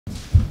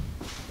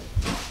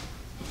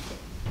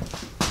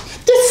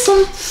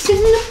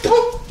something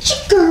about you,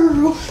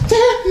 girl,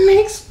 that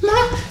makes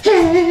my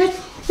head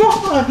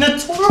wanna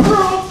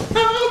twirl.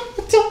 I'm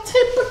the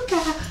type of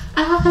guy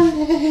I'll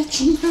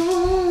let you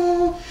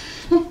know.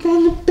 I'm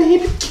gonna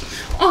baby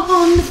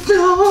on the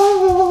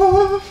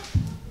floor.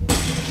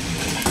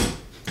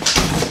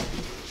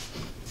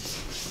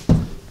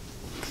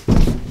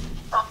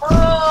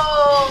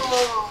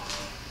 Oh.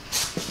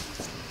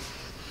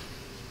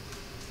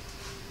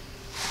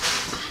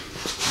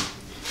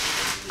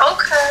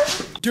 Okay.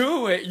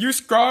 Do it. You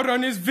scrolled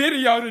on this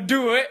video to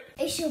do it.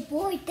 It's your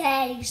boy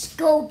Daddy,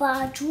 go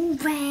by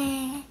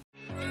Joovier.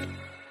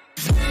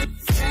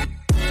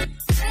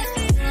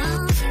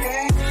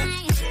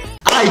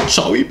 Alright,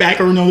 y'all, we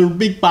back on another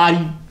big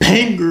body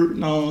banger.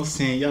 Know what I'm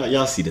saying?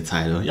 Y'all see the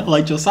title. Y'all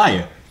like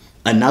Josiah.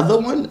 Another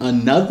one?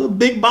 Another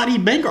big body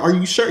banger? Are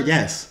you sure?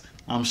 Yes.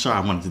 I'm sure I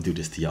wanted to do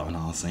this to y'all, know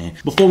what I'm saying?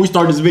 Before we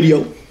start this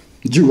video,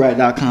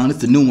 Joovier.com, it's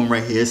the new one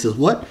right here. It says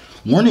what?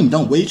 Warning,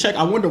 don't wave check.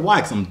 I wonder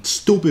why, because I'm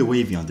stupid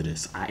wavy under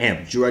this. I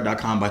am.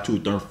 Joovier.com by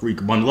 2/3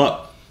 freak. Bundle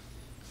up.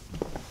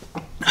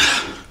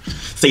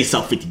 Say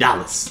yourself $50.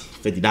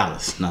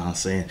 $50. Know what I'm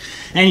saying?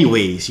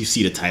 Anyways, you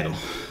see the title.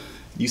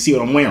 You see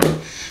what I'm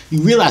wearing.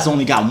 You realize I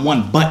only got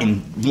one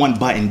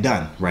button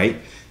done, right?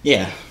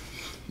 Yeah.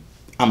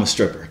 I'm a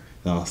stripper.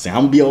 Know what I'm saying?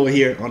 I'm gonna be over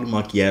here on the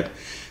monkey app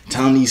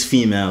telling these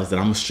females that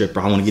I'm a stripper.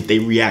 I want to get their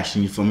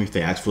reaction, you feel me? If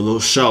they ask for a little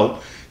show,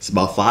 it's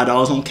about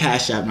 $5 on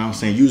Cash App, know what I'm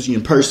saying? Usually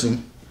in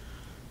person,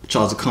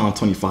 charge a con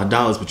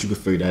 $25, but you can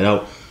figure that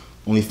out.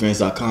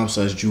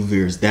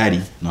 OnlyFans.com/Joovier's daddy,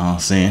 know what I'm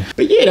saying?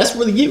 But yeah, that's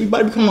really it. We about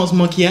to become on this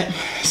monkey app,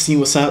 see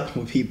what's up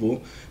with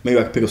people. Maybe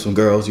I can pick up some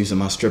girls using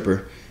my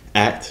stripper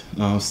act,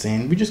 know what I'm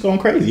saying? We just going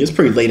crazy. It's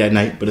pretty late at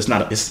night, but it's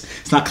not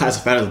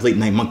classified as a late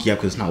night monkey app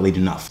because it's not late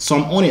enough. So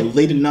I'm on it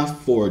late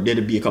enough for there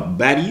to be a couple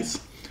baddies,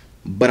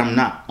 but I'm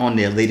not on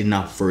there late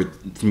enough for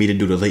me to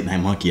do the late night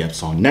monkey app.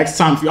 So next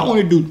time, if y'all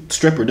want to do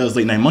stripper does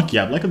late night monkey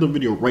app, like the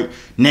video right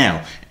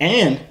now.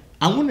 And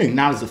I want to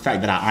acknowledge the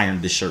fact that I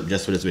ironed this shirt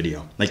just for this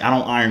video. Like, I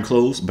don't iron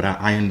clothes, but I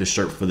ironed the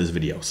shirt for this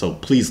video. So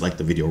please like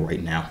the video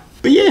right now.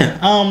 But yeah,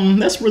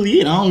 that's really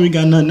it. I don't really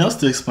got nothing else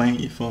to explain,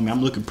 you feel me?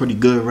 I'm looking pretty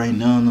good right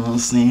now, know what I'm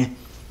saying?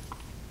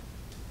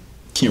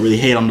 Can't really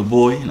hate on the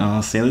boy, you know what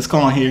I'm saying? Let's go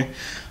on here,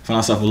 find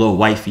ourselves a little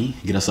wifey,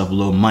 get ourselves a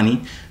little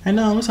money, and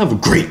let's have a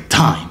great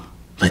time.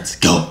 Let's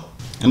go.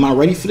 Am I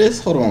ready for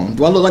this? Hold on.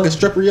 Do I look like a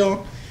stripper,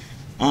 y'all?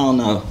 I don't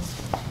know.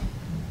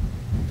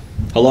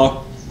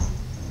 Hello?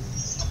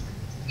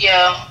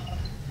 Yeah.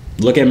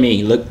 Look at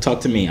me.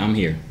 Talk to me. I'm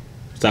here.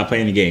 Stop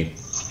playing the game.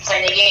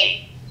 Playing the game.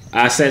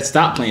 I said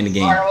stop playing the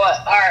game. Or what?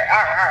 Alright.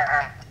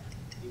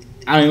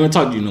 I don't even want to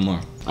talk to you no more.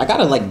 I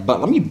gotta like,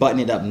 let me button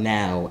it up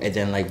now, and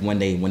then like when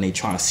they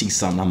trying to see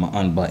something, I'm gonna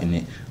unbutton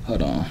it.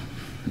 Hold on.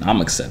 I'm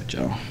gonna accept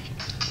y'all.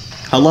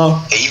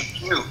 Hello? Hey,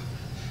 you.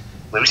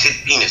 Let me see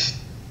the penis.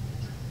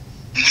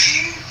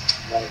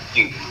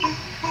 You.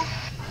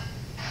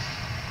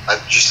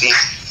 Like you see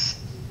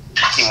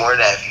more of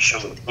that if you show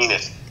me the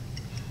penis.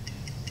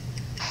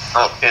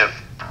 I'm a pimp.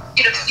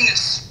 Get a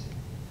penis.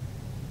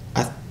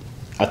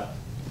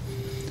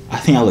 I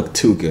think I look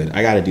too good.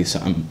 I gotta do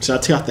something. Should I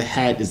take off the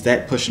hat? Is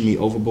that pushing me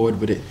overboard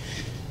with it?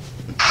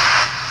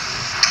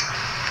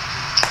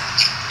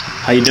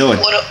 How you doing?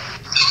 What up?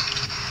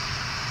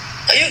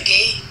 Are you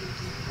gay?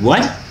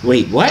 What?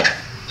 Wait, what?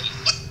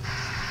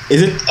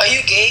 Is it? Are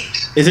you gay?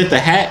 Is it the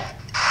hat?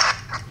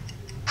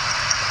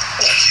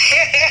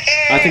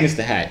 I think it's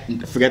the hat.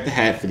 Forget the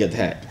hat. Forget the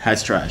hat.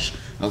 Hat's trash.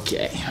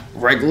 Okay.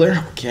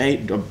 Regular. Okay.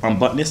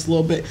 Unbutton this a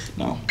little bit.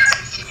 No.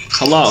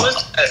 Hello.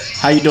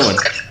 How you doing?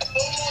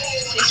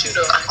 What you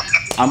doing?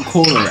 I'm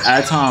cooler.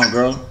 Add time,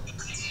 girl.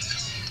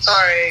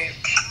 Alright.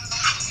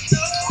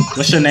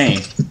 What's your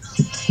name?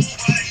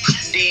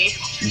 D.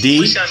 D?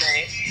 What's your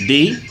name?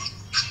 D?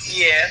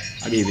 Yeah.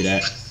 I gave you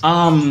that.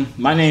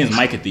 My name is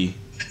Mikey.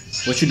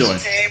 What you doing?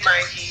 Hey,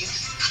 Mikey.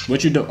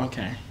 What you doing?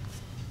 Okay.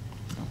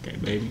 Okay,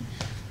 baby.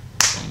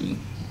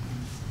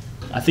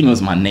 I think it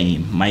was my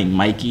name.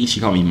 Mikey. She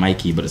called me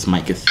Mikey, but it's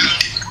Mikey.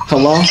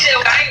 Hello?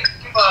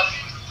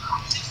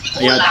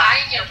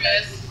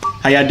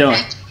 How y'all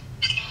doing?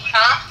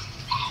 Huh?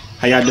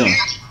 How y'all doing?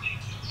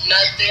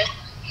 Nothing.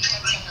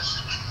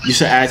 You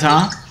said add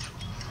time?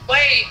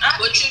 Wait,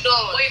 what you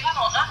doing? Wait,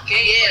 hold on. I'm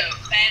gay. Yeah.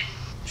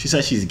 She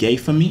said she's gay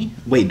for me?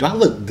 Wait, do I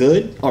look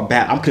good or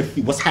bad? I'm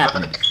confused. What's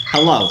happening?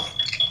 Hello?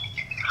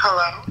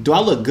 Hello. Do I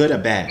look good or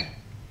bad?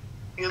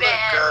 You look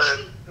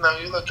good. No,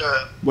 you look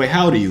good. Wait,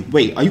 how old are you?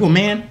 Wait, are you a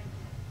man?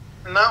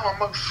 No,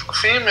 I'm a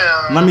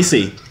female. Let me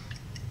see.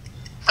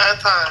 At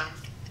time.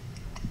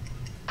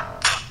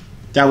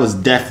 That was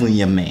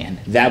definitely a man.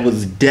 That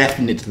was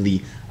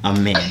definitely a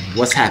man.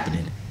 What's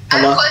happening?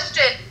 Hello? I have a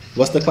question.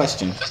 What's the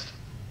question?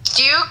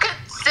 Do you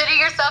consider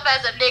yourself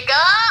as a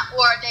nigga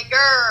or a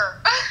nigger?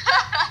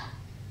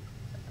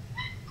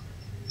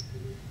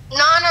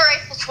 Not in a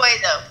racist way,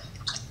 though.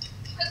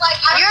 Like,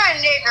 you're a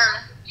nigger.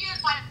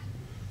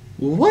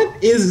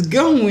 What is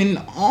going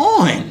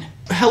on?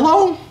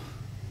 Hello?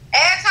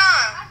 Add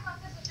time.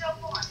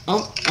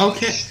 Oh,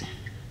 okay.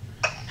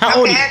 How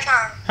old are you? Add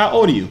time. How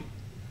old are you?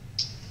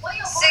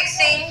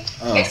 16.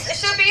 Oh. It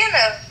should be in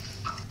there.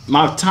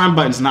 My time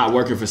button's not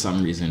working for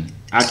some reason.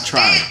 I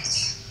tried.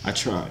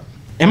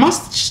 Am I?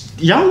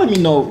 Y'all let me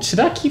know. Should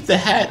I keep the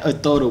hat or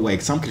throw it away?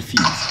 Cause I'm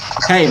confused.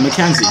 Hey,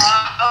 Mackenzie.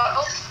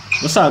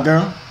 What's up,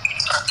 girl? Wanna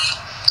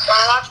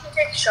watch me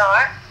take a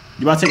shot?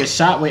 You about to take a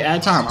shot? Wait,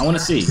 add time. I want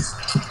to see.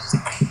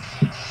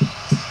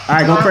 All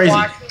right, go crazy.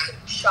 Watch me take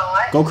a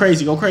shot? Go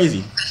crazy. Go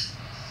crazy.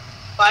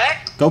 What?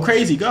 Go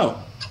crazy. Go.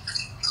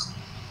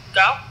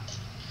 Go?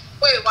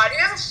 Wait, why do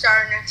you have a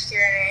star next to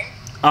your name?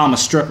 Oh, I'm a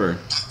stripper.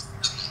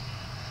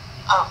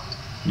 Oh.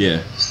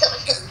 Yeah.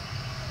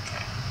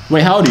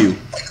 Wait, how old are you?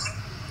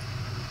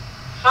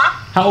 Huh?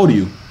 How old are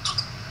you?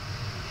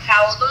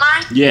 How old am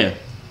I? Yeah.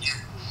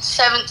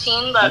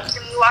 17, but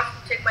can you watch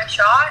me take my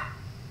shot?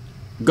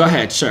 Go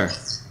ahead, sure.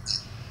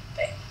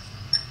 Okay.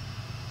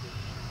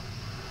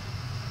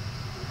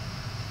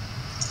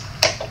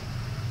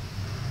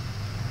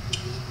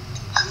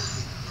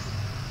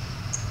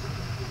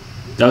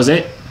 That was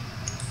it?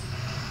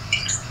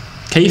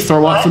 Can you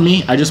throw up for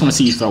me? I just want to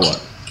see you throw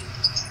up.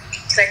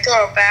 Can I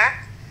throw it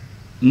back?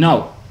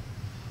 No.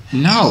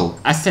 No.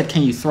 I said,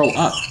 can you throw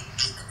up?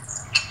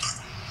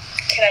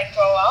 Can I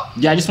throw up?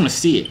 Yeah, I just want to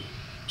see it.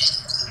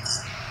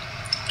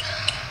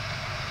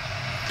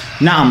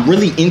 Nah, I'm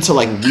really into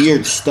like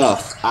weird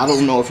stuff. I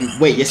don't know if you...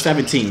 Wait, you're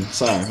 17.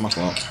 Sorry, my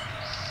fault.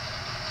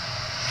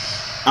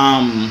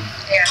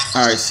 Yeah.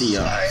 Alright, see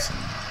y'all.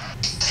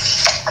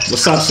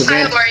 What's up,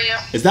 Savannah? How are you?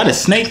 Is that a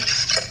snake?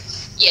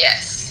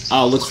 Yes.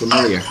 Oh, it looks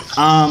familiar.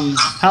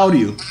 How old are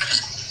you?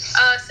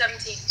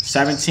 17.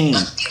 17.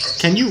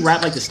 Can you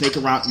wrap like the snake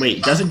around?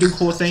 Wait, does it do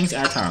cool things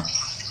at time?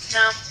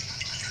 No.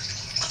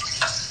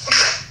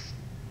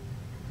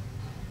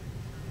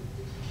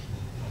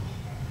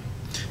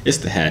 It's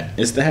the hat.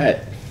 It's the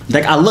hat.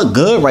 Like, I look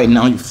good right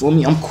now. You feel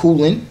me? I'm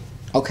cooling.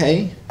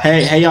 Okay.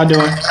 Hey, how y'all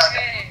doing?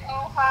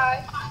 Oh,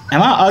 hi.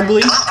 Am I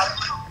ugly?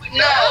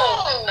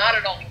 No, not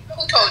at all.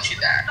 Who told you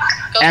that?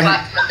 Go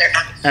slap them in their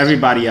face.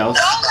 Everybody else.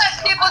 Don't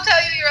let people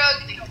tell you you're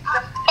ugly.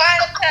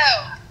 Final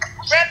tell.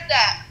 Rep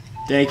that.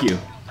 Thank you.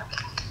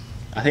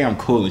 I think I'm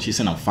cool, and she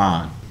said I'm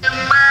fine.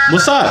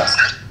 What's up?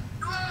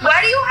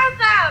 Why do you have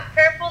that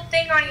purple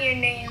thing on your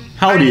name?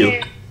 How old are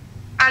you?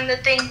 On the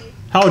thing.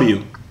 How old are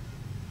you?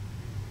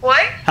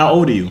 What? How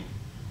old are you?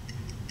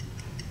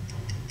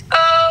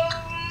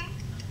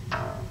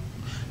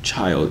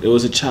 Child. It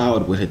was a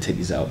child with her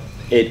titties out.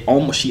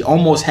 She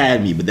almost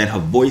had me, but then her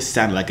voice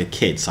sounded like a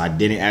kid, so I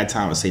didn't add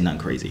time to say nothing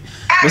crazy.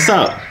 What's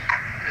up?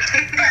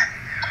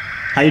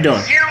 How you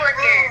doing? You were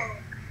here.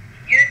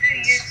 You do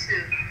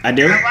YouTube. I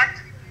do? I watch YouTube.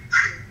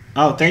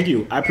 Oh, thank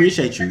you. I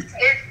appreciate you.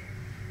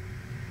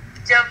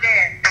 It's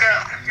Joovier.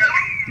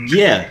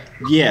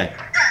 Yeah.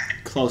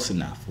 Close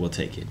enough. We'll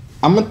take it.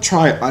 I'm gonna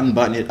try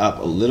unbutton it up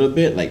a little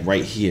bit, like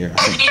right here.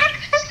 I think.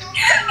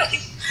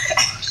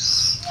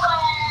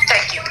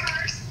 Thank you.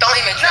 Don't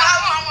even try.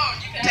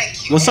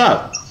 Thank you. What's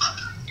up?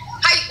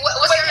 Hi,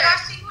 what's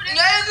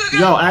your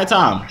name? Yo, add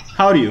time.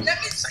 How old are you?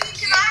 Let me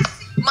see. Can I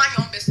see? Mind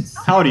your own business.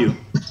 How old are you?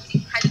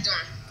 How you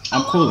doing?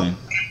 I'm cooling.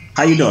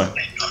 How you doing? I'm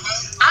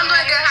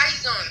doing good. How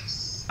you doing?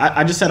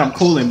 I just said I'm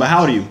cooling, but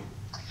how old are you?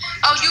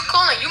 Oh, you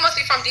cooling? You must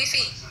be from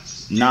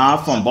DC. Nah,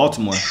 I'm from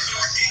Baltimore.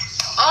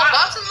 Oh,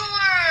 Baltimore.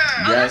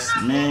 Yes,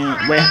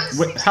 man. Wait,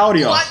 how old are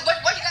y'all? What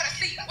you gotta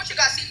see? What you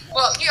gotta see?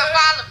 Well, you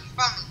follow me.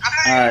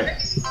 Alright.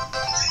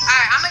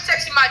 Alright, I'm gonna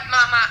text you my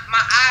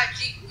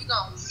IG. We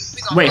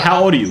gon' Wait,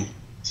 how old are you?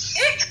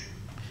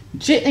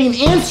 Jit ain't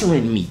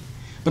answering me.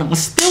 But I'm gonna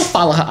still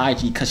follow her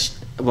IG because,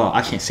 well,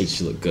 I can't say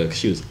she looked good because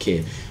she was a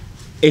kid.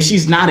 If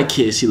she's not a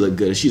kid, she looked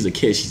good. If she's a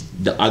kid, she's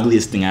the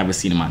ugliest thing I ever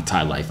seen in my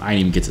entire life. I didn't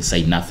even get to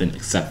say nothing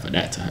except for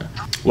that to her.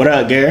 What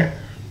up, Gary?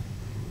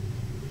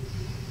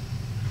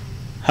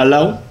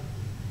 Hello?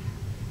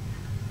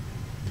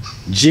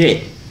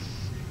 Jit.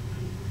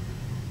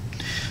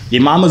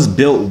 Your mama's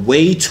built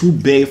way too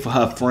big for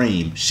her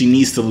frame. She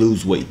needs to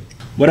lose weight.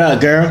 What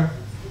up, girl?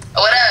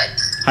 What up?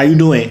 How you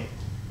doing?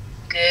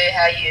 Good,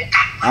 how you?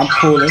 I'm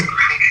cooling.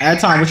 At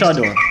time, what y'all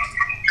doing?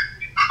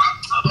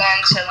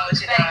 Nothing, chilling.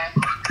 What you doing?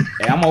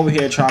 Hey, I'm over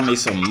here trying to make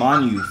some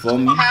money, you feel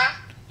me? Huh?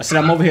 I said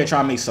I'm over here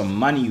trying to make some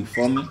money, you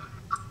feel me?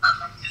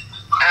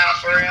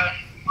 For real?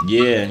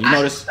 Yeah, you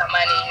know this. Some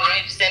money. You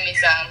need to send me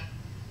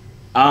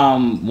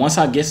some. Once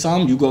I get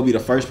some, you go be the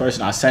first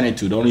person I send it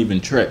to. Don't even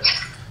trip.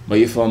 But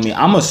you feel me?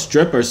 I'm a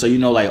stripper, so you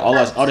know, like all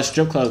the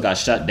strip clubs got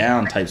shut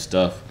down type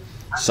stuff.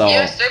 So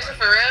You're a stripper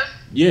for real?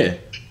 yeah.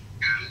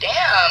 Damn,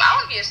 I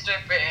want to be a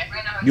stripper.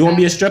 You want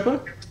to be a stripper?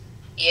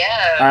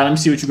 Yeah. All right, let me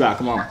see what you got.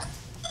 Come on.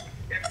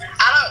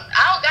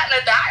 I don't got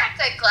nothing. I gotta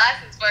take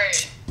classes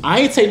first. I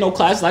ain't take no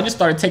classes. I just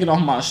started taking off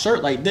my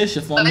shirt like this.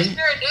 You feel But me? you sure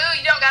do.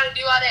 You don't gotta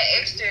do all that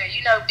extra.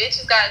 You know,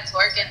 bitches gotta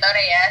twerk and throw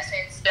their ass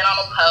and spin on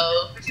a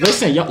pole.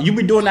 Listen, you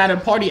be doing that at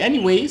a party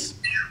anyways.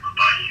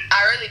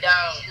 I really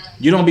don't.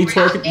 You don't be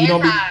twerking. You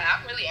don't be.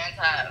 I'm really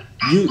anti.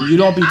 You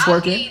don't be I'll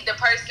twerking. be the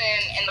person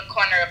in the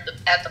corner of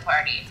at the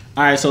party.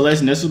 All right, so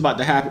listen. This is about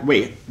to happen.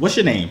 Wait, what's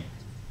your name?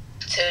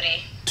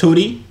 Tootie.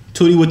 Tootie.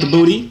 Tootie with the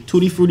booty.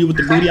 Tootie fruity with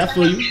the booty. I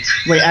feel you.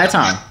 Wait, at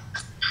time.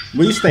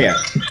 Where you stay at?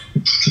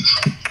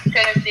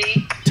 Tennessee.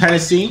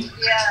 Tennessee?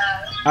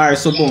 Yeah. Alright,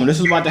 so boom, this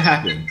is about to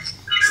happen.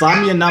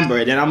 Slide me a number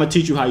and then I'm gonna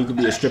teach you how you can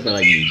be a stripper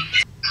like me.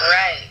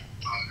 Right.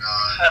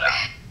 Hold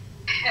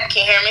on.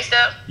 Can you hear me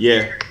still?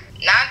 Yeah.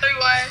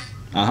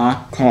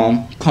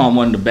 931. Calm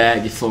on the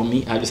bag, you feel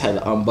me? I just had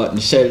to unbutton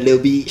the shirt a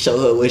little bit, show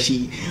her what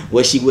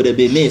she would have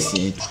been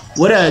missing.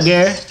 What up,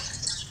 girl?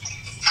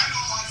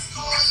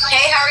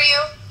 Hey, how are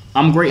you?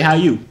 I'm great, how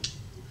you?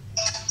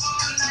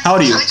 How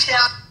old are you? I'm chill.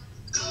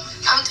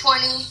 I'm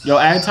 20. Yo,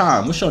 add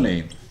time, what's your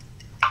name?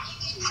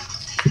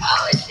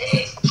 Oh,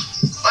 shit.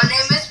 My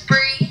name is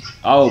Bree.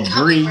 Oh,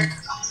 Bree.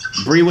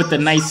 Bree with the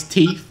nice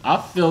teeth. I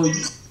feel you.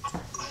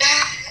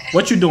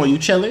 What you doing? You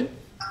chilling?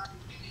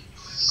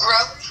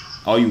 Rolling.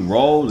 Oh, you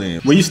rolling.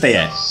 Where you stay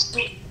at?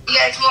 You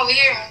gotta come over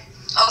here.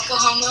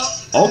 Oklahoma.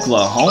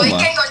 Oklahoma. Well, you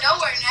can't go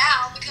nowhere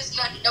now because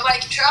nobody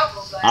can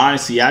travel. But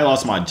Honestly, I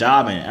lost my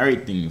job and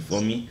everything, you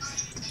feel me?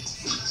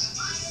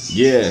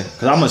 Yeah,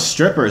 because I'm a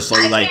stripper, so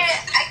I like...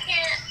 can't.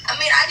 I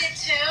mean, I did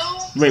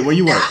too. Wait, where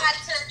you work? I had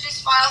to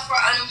just file for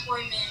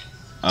unemployment.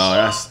 Oh,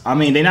 that's... I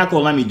mean, they're not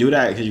going to let me do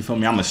that because, you feel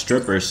me, I'm a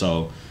stripper,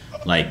 so...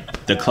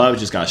 Like, the club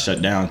just got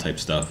shut down type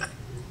stuff.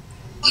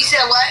 You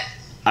said what?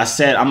 I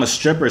said I'm a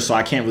stripper, so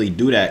I can't really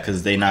do that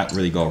because they not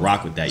really go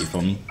rock with that, you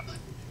feel me?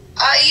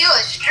 You a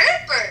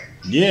stripper?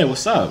 Yeah,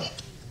 what's up?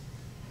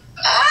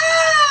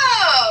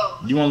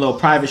 Oh. You want a little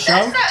private show?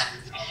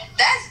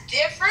 That's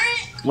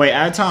different. Wait,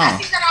 add I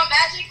time. seen that on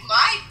Magic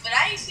Mike, but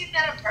I ain't seen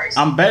that in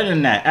person. I'm better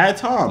than that. Add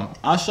time.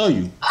 I'll show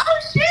you. Oh,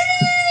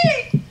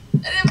 shit.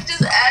 I didn't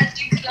just add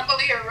you because I'm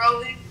over here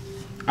rolling.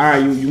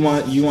 Alright, you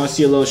want to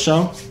see a little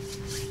show?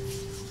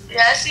 Yeah,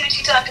 let's see what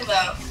you're talking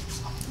about.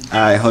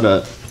 Alright, hold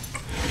up.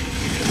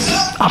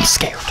 I'm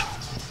scared.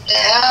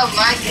 Oh,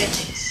 my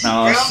goodness.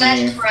 No, Real see.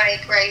 Magic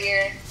Mike right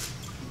here.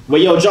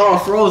 Wait, yo, John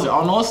frozen.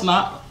 Oh, no, it's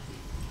not.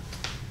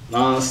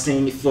 No, I'm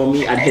saying, you feel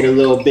me? I did a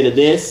little bit of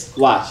this.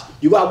 Watch.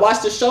 You got to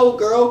watch the show,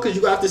 girl, because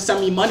you got to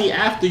send me money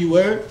after you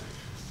were.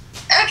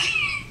 Okay.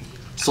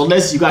 So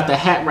listen, you got the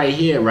hat right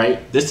here,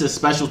 right? This is a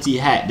specialty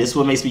hat. This is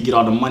what makes me get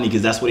all the money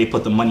because that's what they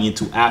put the money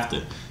into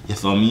after. You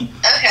feel me?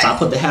 Okay. So I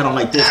put the hat on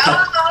like this.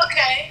 Oh,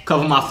 okay.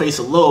 Cover my face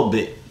a little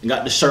bit.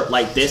 Got the shirt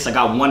like this. I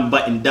got one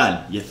button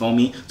done. You feel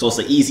me? So it's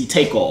an easy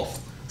takeoff.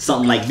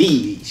 Something like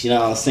these. You know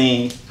what I'm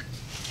saying?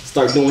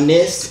 Start doing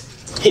this.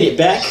 Hit it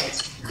back.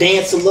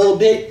 Dance a little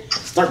bit.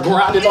 Start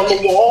grinding on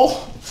the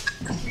wall.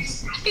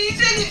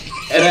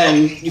 And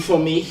then, you feel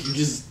me? You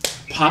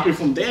just pop it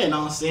from there. You know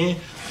what I'm saying?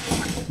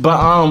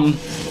 But,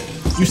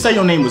 you say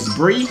your name was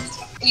Bree?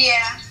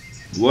 Yeah.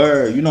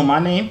 Word. You know my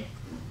name?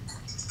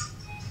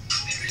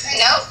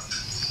 Nope.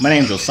 My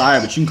name's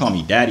Josiah, but you can call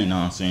me Daddy, you know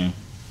what I'm saying?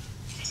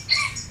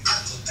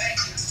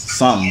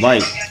 Something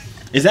like...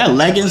 Is that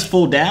leggings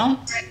full down?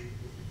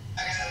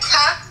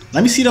 Huh?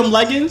 Let me see them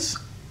leggings.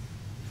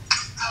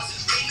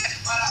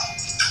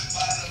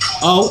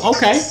 Oh,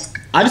 okay.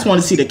 I just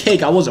wanted to see the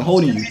cake. I wasn't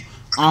holding you.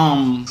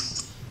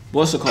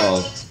 What's it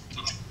called?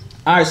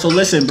 Alright, so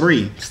listen,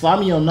 Bree. Slide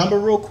me your number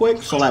real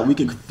quick so like we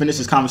can finish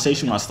this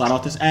conversation when I start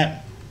off this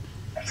app.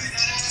 Okay,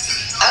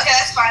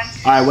 that's fine.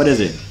 Alright, what is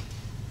it?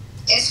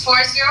 It's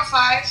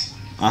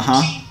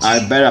 405.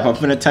 Alright, bet up. I'm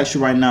finna text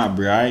you right now,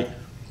 Bree, alright?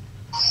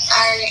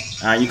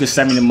 Alright, you can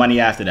send me the money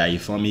after that, you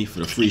feel me? For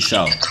the free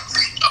show.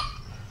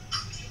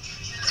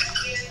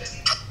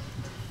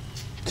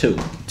 Two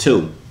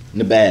in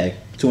the bag.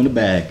 2 in the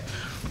bag.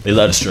 They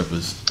love the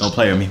strippers. Don't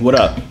play with me. What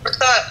up? What's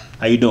up?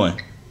 How you doing?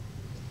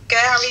 Good,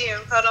 how are you?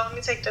 Hold on, let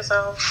me take this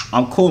off.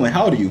 I'm cool, man.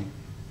 How old are you?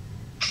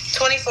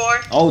 24.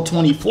 Oh,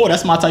 24.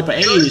 That's my type of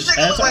age. Yo, this nigga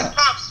At look like time.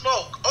 Pop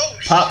Smoke. Oh,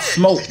 Pop shit.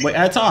 Smoke. Wait,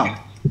 at time.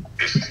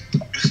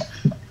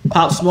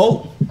 Pop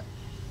Smoke?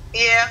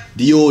 Yeah.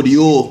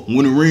 Dior.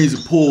 When it rains,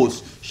 it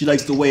pours. She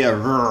likes to wear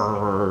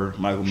a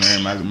Michael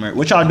Mary.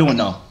 What y'all doing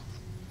though?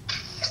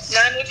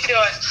 Nothing, what you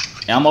doing?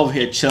 And I'm over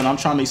here chilling. I'm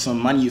trying to make some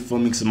money for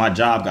me because my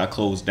job got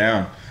closed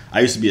down. I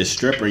used to be a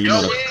stripper, you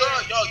Yo, know. what's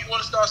good? Yo, you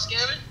want to start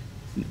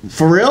scamming?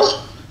 For real?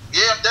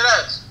 Yeah, I'm dead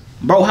ass.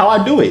 Bro, how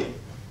I do it?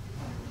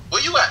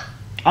 Where you at?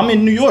 I'm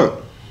in New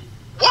York.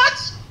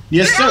 What?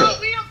 Yes, No, sir.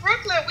 we in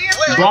Brooklyn. We in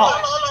Wait, Bro,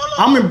 hold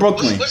on. I'm in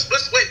Brooklyn.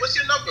 What's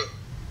your number?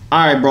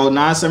 All right, bro.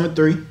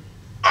 973.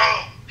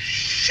 Oh,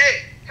 shit.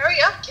 Hurry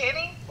up,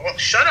 Kenny. Oh,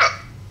 shut up.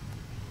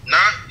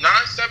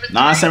 973.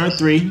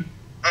 973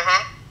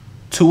 Uh-huh.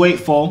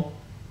 284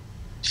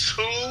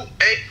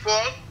 284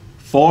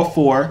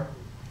 44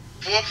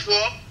 44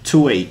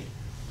 28.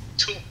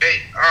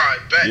 28. All right,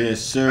 bet.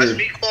 Yes, sir. That's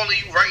me calling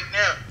you right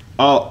now.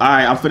 Oh, all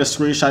right. I'm finna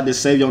screenshot this.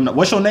 Save your.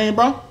 What's your name,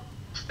 bro?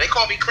 They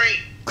call me Cream.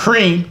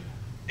 Cream.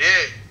 Yeah.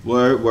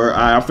 Word. All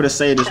right, I'm finna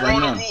say this right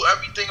Corona now. rule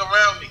everything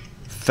around me.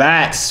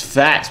 Facts.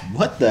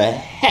 What the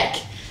heck?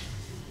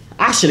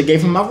 I should have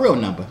gave him my real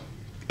number.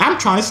 I'm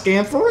trying to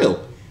scam for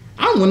real.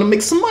 I want to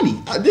make some money.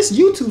 This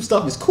YouTube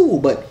stuff is cool,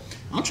 but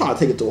I'm trying to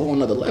take it to a whole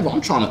nother level.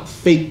 I'm trying to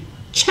fake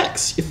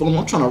checks.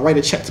 I'm trying to write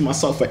a check to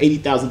myself for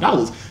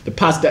 $80,000,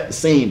 deposit that the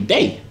same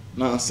day. You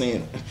know what I'm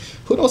saying?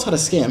 Who knows how to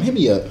scam? Hit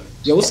me up.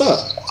 Yo, what's up?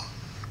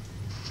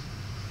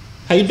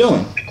 How you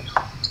doing?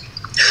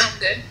 I'm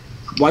good.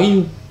 Why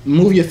you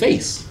move your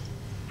face?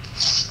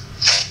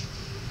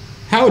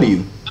 How old are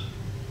you?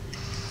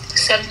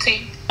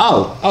 17.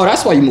 Oh,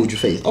 that's why you moved your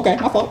face. Okay,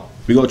 my fault.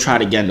 We gonna try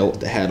it again though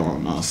with the hat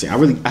on. I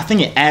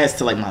think it adds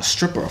to like my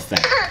stripper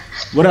effect.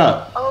 What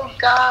up? Oh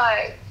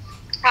God.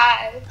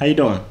 Hi. How you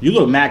doing? You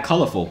look mad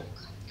colorful.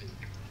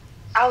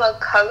 I look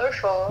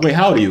colorful. Wait,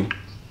 how old are you?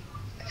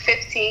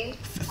 15.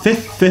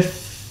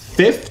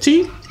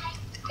 15?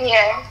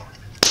 Yeah.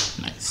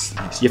 Nice.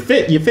 Your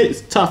fit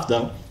is tough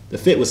though. The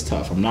fit was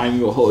tough. I'm not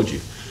even gonna hold you.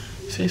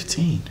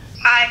 15.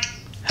 Hi.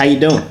 How you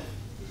doing?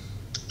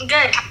 Good.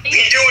 How are you?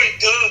 You doing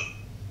good?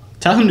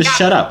 Tell him to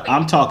shut up.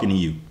 I'm talking to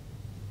you.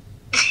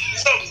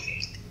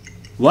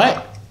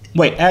 What?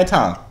 Wait, add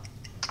time.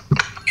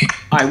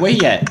 Alright, where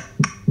he at?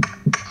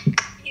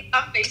 He's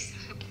on face.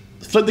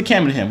 Flip the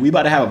camera to him. We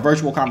about to have a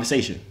virtual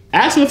conversation.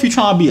 Ask him if you're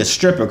trying to be a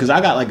stripper, because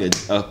I got like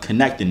a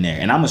connect in there,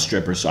 and I'm a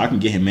stripper, so I can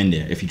get him in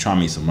there if you try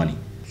me some money.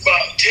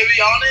 But to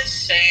be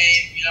honest,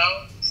 saying, you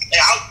know, like,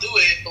 I'll do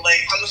it, but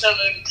like, how much have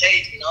I even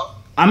paid, you know?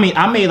 I mean,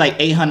 I made like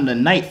 800 a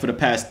night for the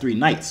past 3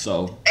 nights,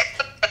 so.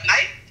 A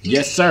night?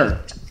 Yes,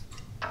 sir.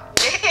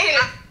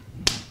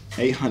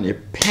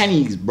 800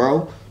 pennies,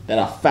 bro, that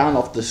I found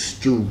off the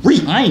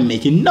street. I ain't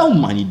making no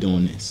money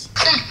doing this.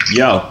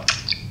 Yo.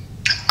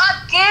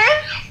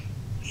 Again?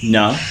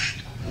 No.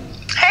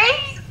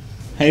 Hey.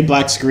 Hey,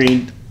 black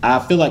screen. I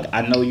feel like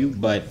I know you,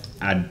 but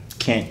I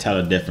can't tell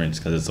the difference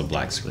because it's a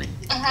black screen.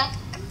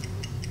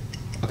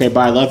 Okay,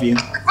 bye. I love you.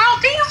 Bro,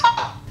 can you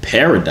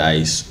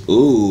Paradise.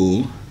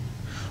 Ooh.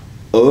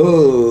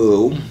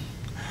 Oh.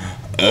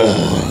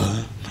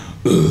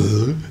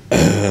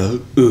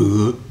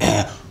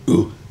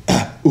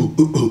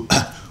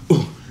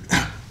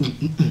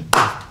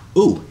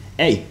 Ooh,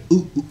 hey,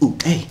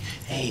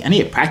 hey, I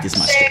need to practice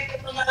my shit.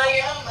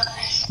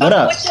 What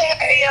up?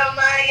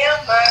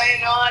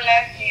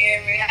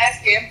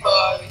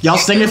 Y'all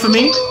singing for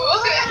me?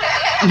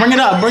 Bring it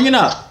up.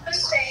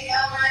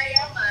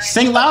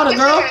 Sing louder,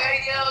 girl.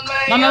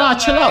 No,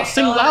 chill out.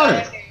 Sing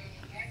louder.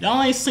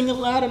 Y'all ain't singing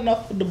loud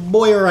enough for the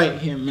boy right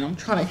here, man. I'm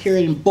trying to hear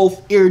it in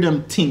both ear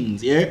them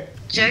tings, yeah?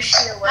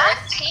 Joovier, what?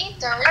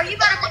 Are you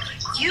about to...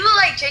 You look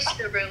like Jason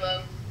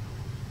Derulo.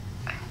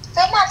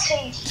 That's my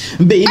teeth.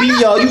 Baby,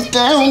 yo, you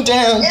down.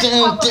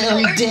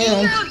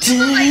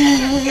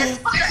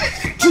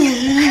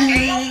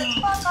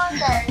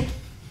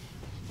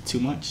 Too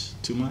much?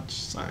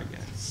 Sorry,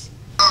 guys.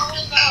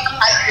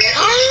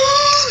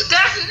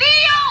 That's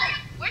Neo!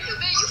 Where you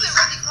been? You been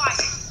really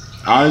quiet.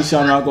 Honestly,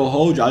 I'm not gonna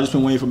hold you. I just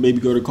been waiting for baby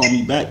girl to call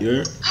me back,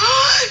 yeah?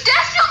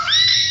 That's your...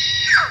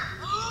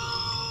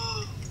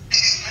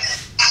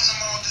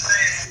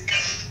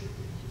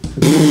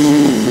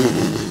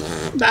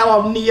 Now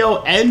I'm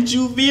Neo and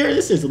Joovier.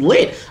 This is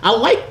lit. I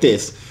like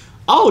this.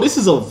 Oh, this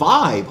is a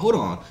vibe. Hold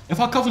on. If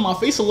I cover my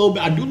face a little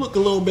bit, I do look a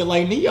little bit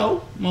like Neo. You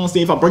know what I'm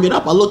saying? If I bring it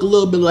up, I look a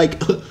little bit like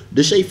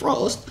Deshae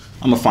Frost.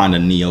 I'm gonna find a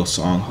Neo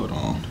song. Hold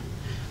on.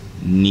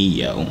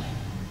 Neo.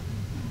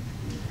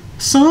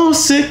 So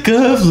sick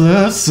of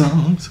love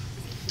songs.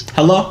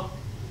 Hello?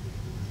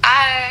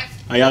 Hi.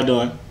 How y'all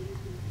doing?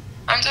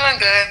 I'm doing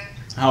good.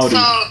 How old are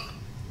you? So,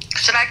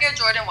 should I get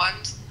Jordan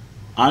 1s?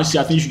 Honestly,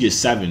 I think you should get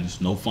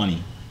 7s. No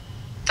funny.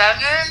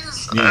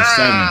 7s? Yeah,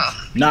 7s.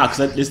 Nah,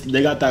 because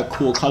they got that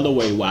cool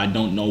colorway where I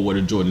don't know what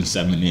a Jordan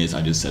 7 is.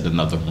 I just said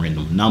another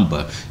random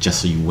number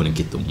just so you wouldn't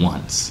get the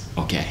 1s.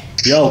 Okay.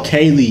 Yo,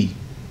 Kaylee.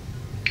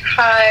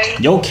 Hi.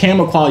 Your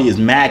camera quality is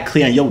mad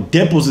clear and your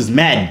dimples is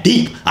mad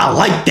deep. I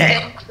like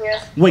that. Thank you.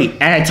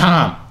 Wait, add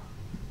time.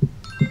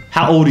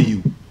 How old are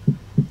you?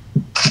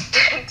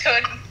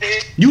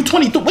 26. You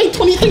 23. Wait,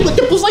 23 with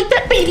dimples like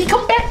that, baby.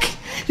 Come back.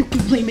 You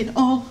can blame it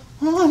all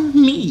on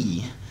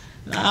me.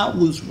 I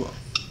was wrong.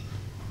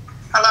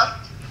 Hello?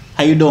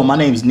 How you doing? My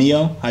name's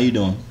Neo. How you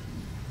doing?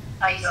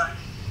 How you doing?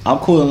 I'm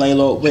cool and lay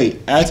low.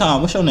 Wait, add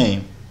time. What's your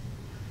name?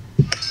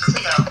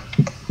 Cleo.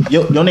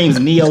 Your name's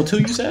Neo too,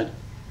 you said?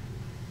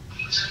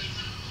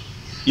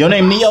 Your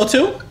name Neo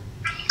too?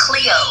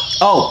 Cleo.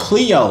 Oh,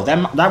 Cleo.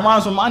 That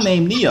rhymes with my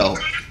name, Neo.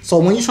 So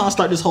when you trying to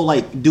start this whole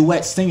like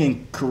duet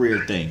singing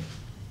career thing?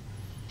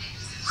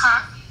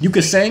 Huh? You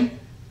could sing?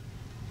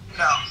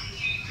 No.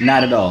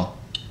 Not at all.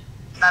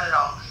 Not at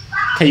all.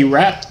 Can you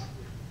rap?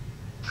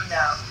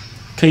 No.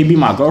 Can you be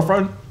my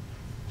girlfriend?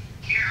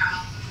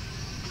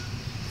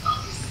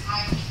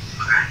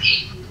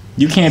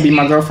 You can't be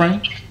my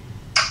girlfriend?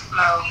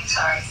 No,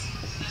 sorry.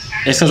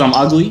 It's because I'm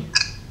ugly?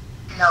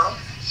 No.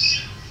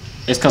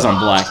 It's because I'm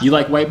black. You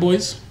like white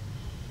boys?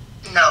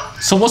 No.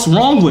 So what's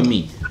wrong with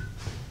me?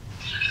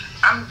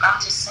 I'm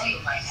just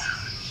single right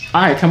now.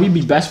 Alright, can we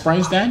be best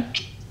friends then?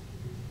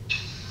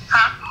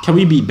 Huh? Can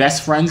we be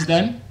best friends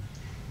then?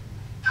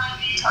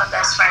 Our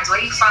best friends.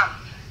 Where you from?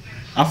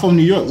 I'm from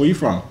New York. Where you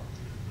from?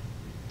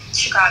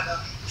 Chicago.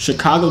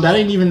 Chicago? That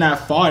ain't even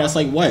that far. That's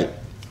like what?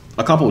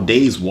 A couple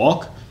days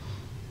walk?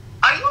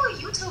 Are you a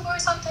YouTuber or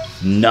something?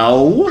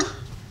 No.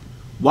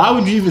 Why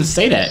would you even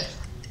say that?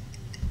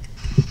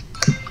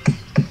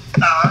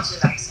 No, I was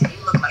just like saying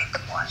you look like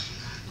one.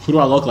 Who do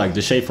I look like?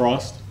 Deshae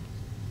Frost?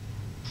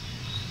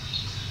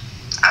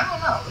 I don't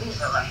know. You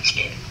look like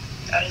shit.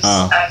 I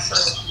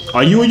just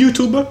Are you a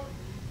YouTuber?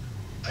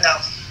 No.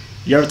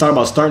 You ever thought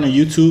about starting a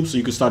YouTube so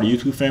you could start a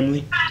YouTube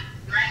family?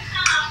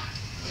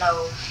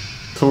 No.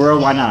 For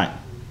real, why not?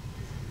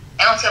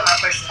 I don't tell my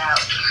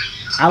personality.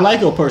 I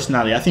like your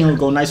personality. I think it would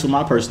go nice with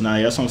my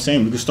personality. That's what I'm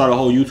saying. We could start a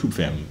whole YouTube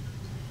family.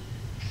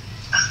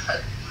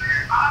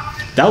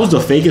 That was the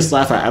fakest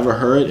laugh I ever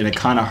heard, and it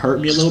kind of hurt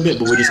me a little bit,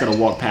 but we're just going to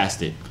walk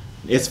past it.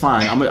 It's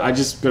fine. I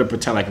just going to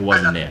pretend like it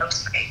wasn't there.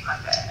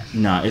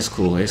 Nah, it's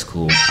cool. It's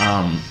cool.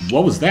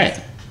 What was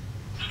that?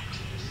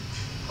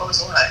 What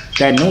was what?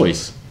 That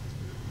noise.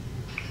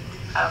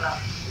 I don't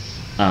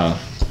know.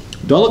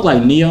 Do I look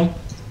like Neo?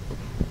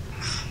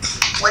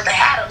 With the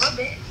hat, a little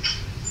bit.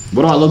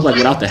 What do I look like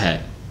without the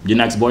hat? Your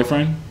next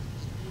boyfriend?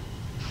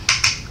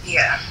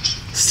 Yeah.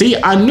 See,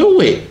 I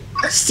knew it.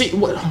 See,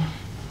 what?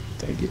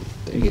 Dang it,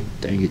 dang it,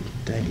 dang it,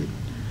 dang it.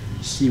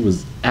 She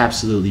was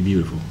absolutely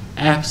beautiful.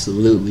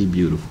 Absolutely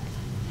beautiful.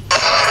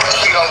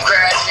 She gon'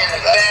 crash in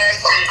the back.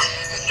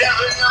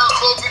 Stepping on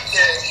for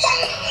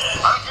protection.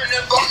 I'm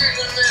finna buck in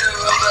the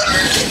middle of the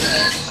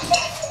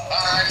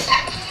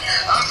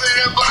I'm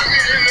finna buck in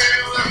the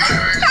middle of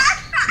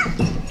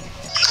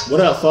the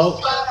What up,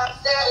 folks?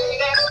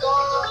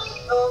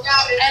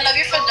 I love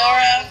your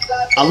fedora.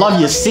 I love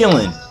your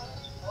ceiling.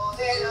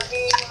 Your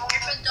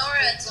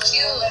fedora, it's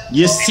cute.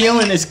 Your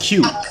ceiling is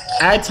cute.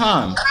 Add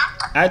time.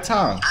 Add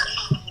time.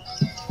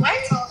 What?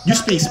 You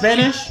speak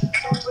Spanish?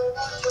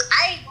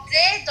 I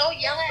did. Don't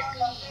yell at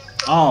me.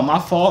 Oh, my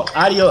fault.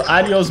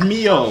 Adios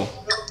mio.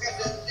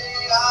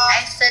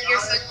 I said your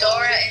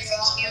fedora is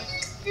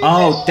cute.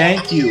 Oh,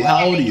 thank you.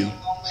 How old are you?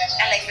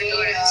 I like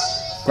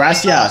fedoras.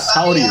 Gracias.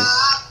 How old are you?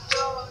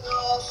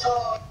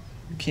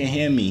 You can't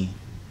hear me.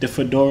 The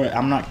fedora,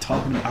 I'm not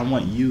talking, I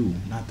want you,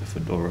 not the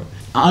fedora.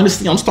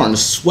 Honestly, I'm starting to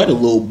sweat a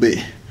little bit.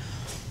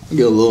 I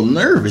get a little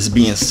nervous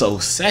being so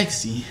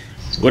sexy.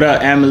 What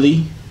up,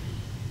 Emily?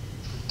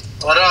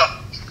 What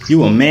up?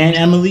 You a man,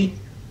 Emily?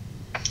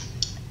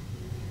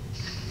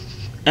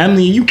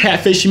 Emily, you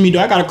catfishing me? Do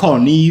I gotta call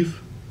Neve?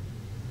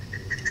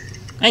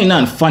 Ain't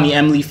nothing funny,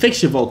 Emily.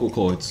 Fix your vocal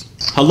cords.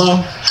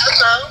 Hello?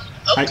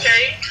 Hello.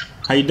 Okay.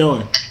 How you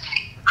doing?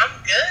 I'm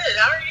good.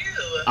 How are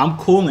you? I'm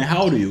cool, and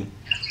how old are you?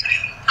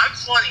 I'm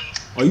 20.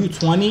 Are you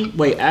 20?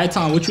 Wait,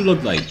 Adton, what you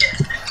look like?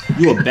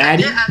 You a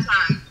baddie? Yeah, at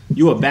time.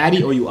 You a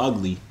baddie or you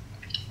ugly?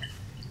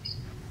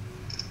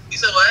 You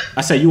said what?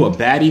 I said you a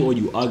baddie or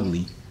you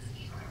ugly?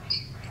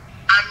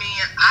 I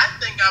mean, I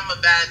think I'm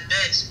a bad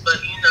bitch,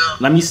 but you know,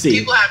 Let me see.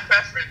 people have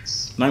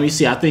preference. Let me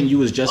see. I think you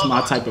was just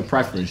my type of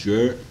preference. You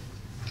heard?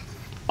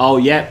 Oh,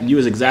 yeah. You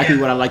was exactly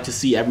what I like to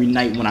see every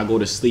night when I go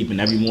to sleep and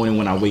every morning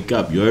when I wake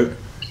up. You heard?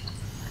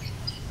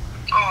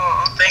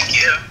 Oh,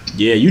 thank you.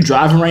 Yeah, you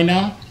driving right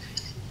now?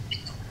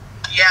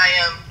 Yeah, I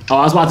am. Oh,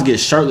 I was about to get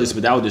shirtless,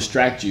 but that would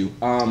distract you.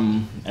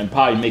 And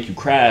probably make you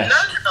crash. No,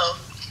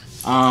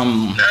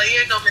 you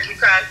ain't gonna make me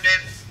cry,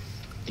 baby.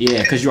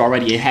 Yeah, because you're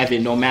already in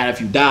heaven. No matter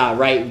if you die,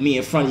 right? With me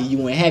in front of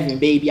you in heaven,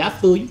 baby. I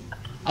feel you.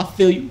 I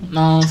feel you.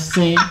 Know what I'm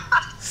saying?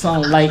 So,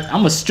 like,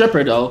 I'm a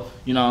stripper, though.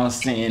 You know what I'm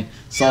saying?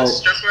 So, You a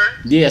stripper?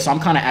 yeah, so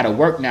I'm kind of out of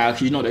work now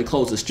because, you know, they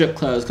closed the strip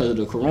clubs because of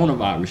the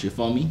coronavirus. You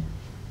feel me?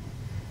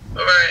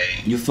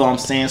 Right. You feel what I'm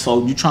saying?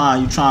 So, you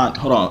trying,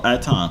 hold on, at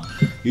a time.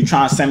 You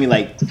trying to send me,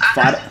 like, you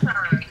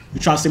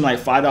trying to send me, like,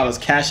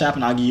 $5 Cash App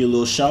and I'll give you a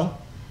little show?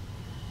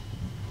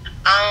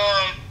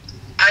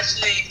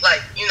 Actually,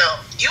 like, you know,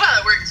 you out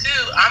of work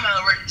too. I'm out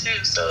of work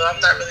too, so I'm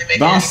not really making.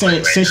 But I'm any saying,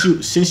 money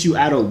right since you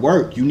out of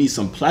work, you need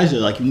some pleasure.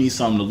 Like, you need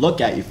something to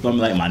look at. You feel me?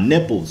 Like my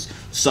nipples.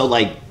 So,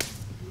 like,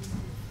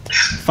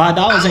 $5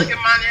 I ain't. look at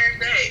mine every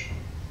day.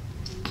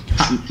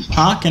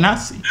 Huh? Can I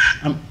see?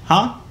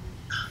 Huh?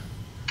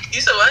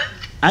 You said what?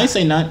 I ain't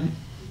say nothing.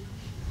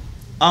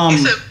 You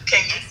said,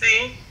 can you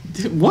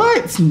see?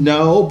 What?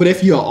 No, but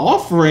if you're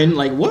offering,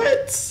 like,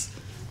 what?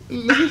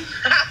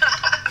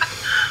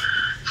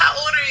 How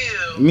old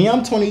are you? Me,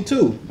 I'm 22.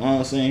 You know what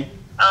I'm saying?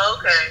 Oh,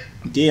 okay.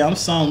 Yeah, I'm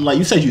something like,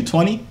 you said you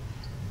 20?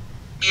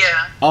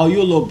 Yeah. Oh, you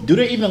a little, do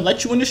they even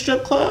let you in the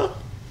strip club?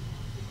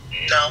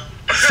 No.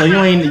 So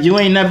you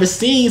ain't never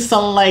seen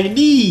something like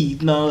these.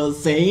 You know what I'm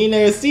saying? You ain't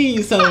never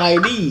seen something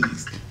like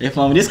these. If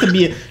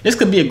this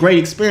could be a great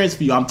experience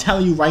for you. I'm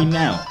telling you right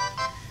now.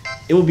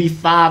 It will be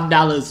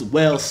 $5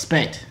 well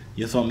spent.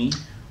 You feel me?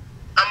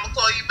 I'm gonna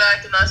call you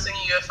back and I'll send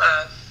you a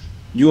 5.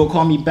 You will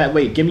call me back.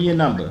 Wait, give me your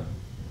number.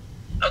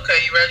 Okay,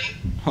 you ready?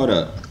 Hold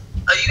up.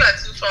 Oh, you got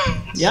 2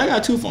 phones. Yeah, I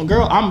got 2 phones.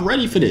 Girl, I'm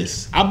ready for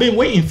this. I've been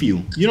waiting for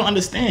you. You don't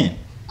understand.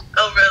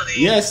 Oh,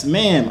 really? Yes,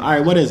 ma'am. All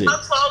right, what is it? How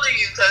tall are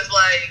you? Cause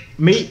like.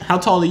 Me? How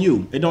tall are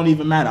you? It don't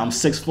even matter. I'm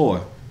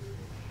 6'4".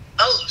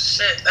 Oh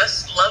shit,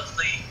 that's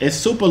lovely. It's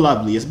super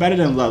lovely. It's better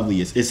than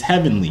lovely. It's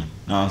heavenly. You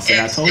know what I'm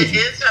saying? I told you. It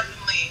is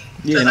heavenly.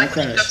 Yeah, no like,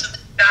 crash. when you go to the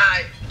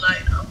sky,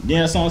 like, oh.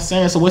 Yeah, that's what I'm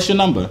saying. So what's your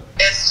number?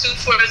 It's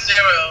 240.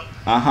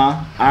 Uh-huh.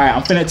 All right,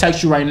 I'm finna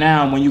text you right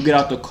now. And when you get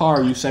out the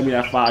car, you send me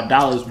that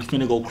 $5. We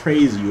finna go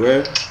crazy, you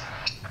heard?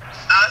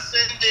 I'll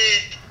send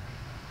it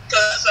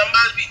because I'm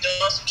about to be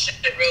doing some shit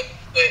real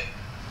quick.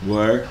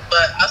 Word.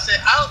 But I'll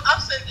send it.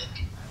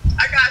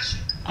 I got you.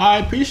 I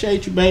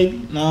appreciate you, baby.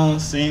 Know what I'm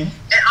saying?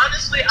 And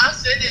honestly, I'll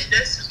send it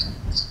this.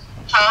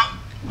 Huh?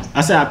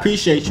 I said I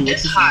appreciate you. What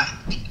It's you hot.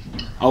 saying?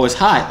 Oh, it's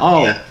hot.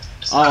 Oh, Yeah,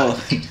 it's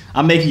oh,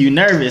 I'm making you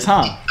nervous,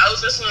 huh? I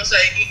was just gonna say,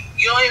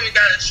 you don't even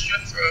got a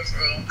strip for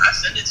real. I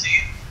send it to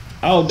you.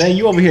 Oh, dang,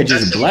 you over here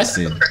just That's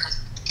blessing.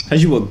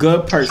 Cause you a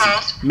good person.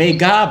 Huh? May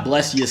God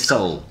bless your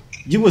soul.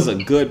 You was a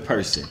good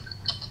person.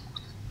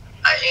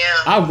 I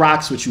am. I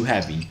rocks with you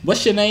heavy.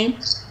 What's your name?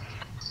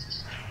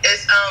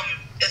 It's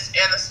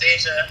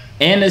Anastasia.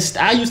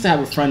 I used to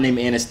have a friend named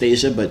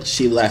Anastasia, but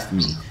she left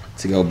me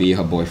to go be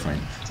her boyfriend.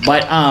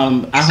 But I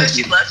You hope said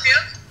she left you?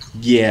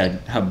 yeah,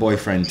 her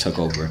boyfriend took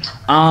over.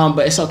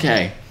 But it's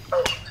okay.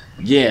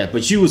 Yeah,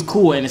 but you was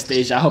cool,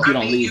 Anastasia. I hope you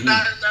don't leave you me.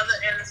 got another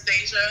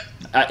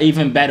Anastasia,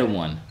 Even better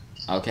one.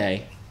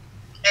 Okay.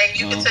 and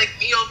you can take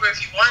me over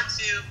if you want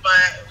to,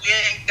 but we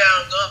ain't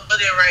gonna go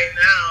there right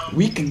now.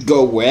 We could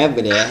go wherever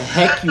the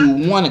heck you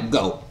want to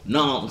go.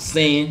 Know what I'm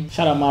saying?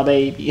 Shout out my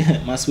baby,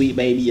 my sweet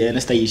baby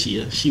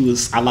Anastasia.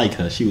 I like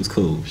her. She was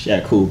cool. She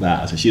had cool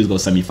vibes, and she was gonna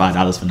send me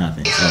 $5 for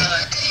nothing. So,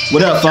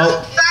 what up,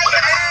 folks?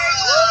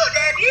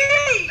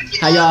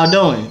 How y'all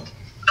doing?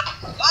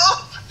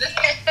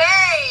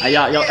 How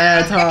y'all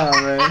ad time,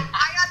 man?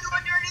 How y'all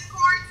doing during this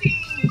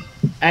quarantine?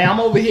 Hey, I'm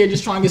over here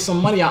just trying to get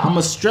some money. I'm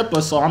a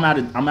stripper, so I'm out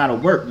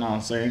of work. Know what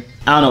I'm saying?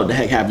 I don't know what the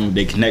heck happened with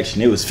their connection.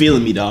 They was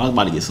feeling me though. I was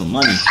about to get some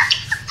money.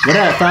 What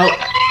up, folks?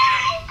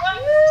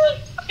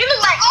 You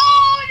look like,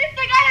 oh, this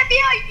thing gotta be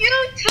on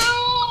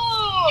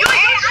YouTube. I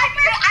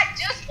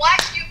just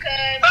watched you,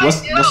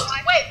 cuz. Wait,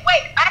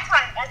 that's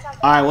time.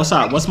 All right, what's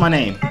up? What's my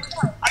name? Are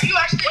you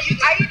doing a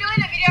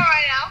video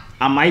right now?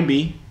 I might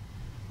be.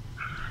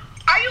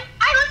 Are you?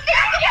 I don't think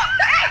video.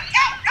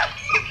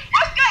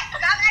 What's good?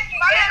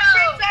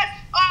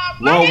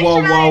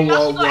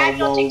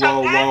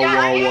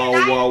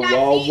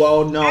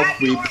 Whoa, no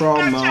free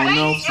promo.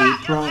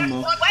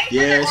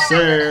 Yes,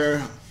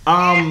 sir.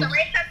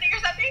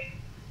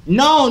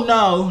 No.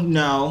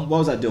 What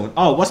was I doing?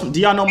 Oh, do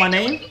y'all know my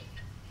name?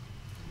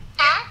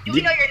 Huh? Do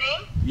we know your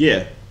name?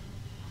 Yeah.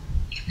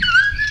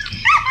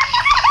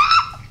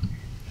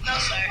 No,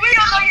 sir. We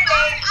don't know your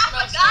name. We don't know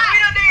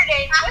your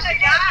name. What's your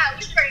name?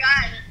 We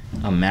forgot.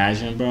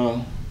 Imagine,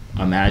 bro.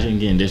 Imagine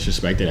getting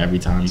disrespected every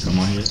time you come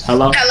on here.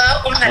 Hello?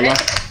 Hello?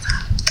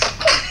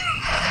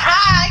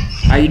 Hi.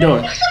 How you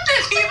doing?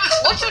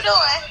 What you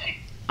doing?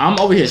 I'm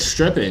over here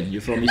stripping, you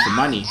feel me, for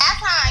money.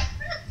 Hi.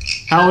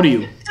 How old are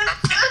you?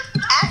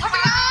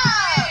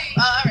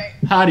 Alright.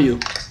 How old are you?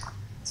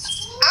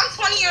 I'm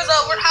 20 years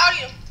old. How old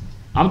are you?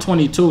 I'm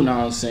 22, know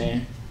what I'm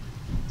saying?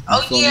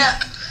 Oh, yeah.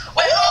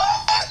 Wait,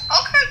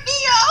 okay,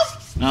 Theo.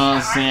 Know what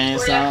I'm saying?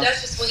 So,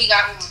 That's just what he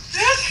got on.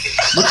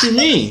 what you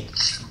mean?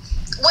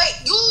 Wait,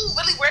 you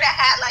really wear that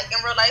hat like in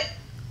real life?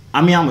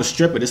 I mean, I'm a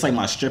stripper. This like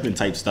my stripping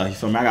type stuff, you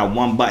feel me? I got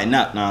one button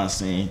up, know what I'm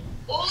saying?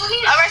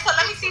 Alright, so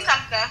let me see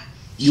something.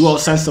 You all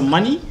send some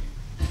money?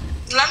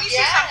 Let me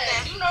see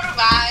something. You know the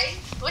vibe.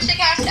 What's your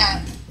cash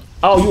app?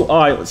 Oh, you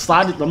alright?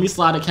 Let me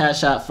slide the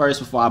cash out first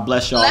before I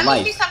bless y'all Let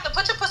life. me see something.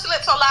 Put your pussy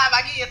lips on live.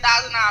 I give you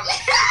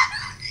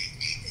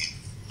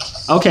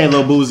 $1,000. Okay,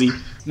 little boozy.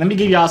 Let me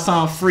give y'all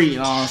something free, you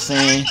know what I'm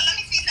saying? Let me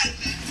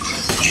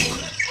see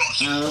something.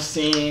 You know what I'm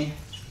saying?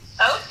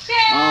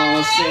 Okay.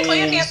 Put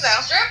your hands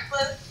down.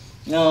 Strippers.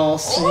 You know what I'm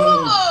saying?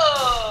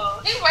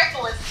 Ooh, he's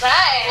working with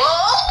style.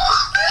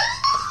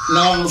 You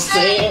know what I'm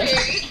saying?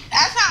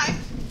 That's time.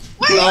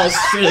 You know what I'm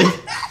saying?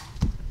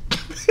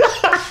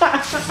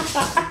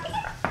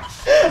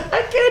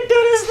 I can't do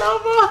this no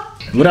more.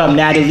 What up,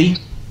 Natalie?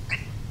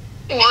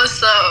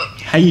 What's up?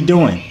 How you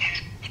doing?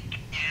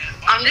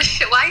 I'm just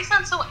shit. Why you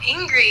sound so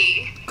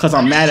angry? Cause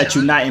I'm mad at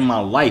you not in my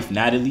life,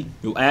 Natalie.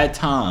 You add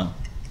time.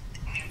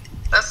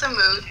 That's a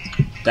mood.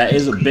 That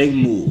is a big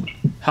move.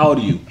 How old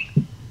are you?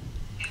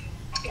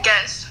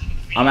 Guess.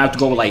 I'm gonna have to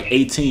go with like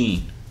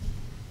 18.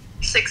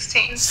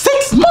 16.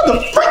 6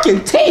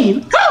 motherfucking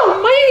teen.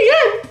 Oh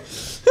man.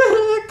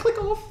 Click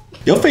off.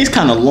 Your face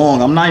kind of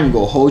long. I'm not even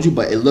gonna hold you,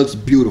 but it looks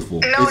beautiful.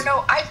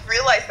 No, I've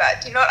realized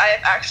that. Do you know what?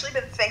 I've actually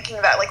been thinking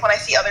that, like, when I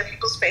see other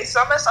people's faces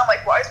on this, I'm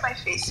like, why is my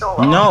face so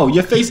long? No,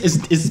 your face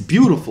is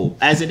beautiful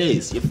as it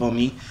is. You feel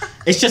me?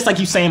 It's just like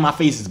you saying my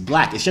face is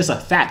black. It's just a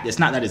fact. It's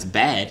not that it's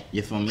bad.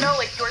 You feel me? No,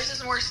 like, yours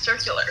is more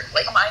circular.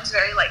 Like, mine's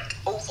very, like,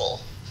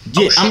 oval.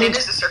 Yeah, I mean, it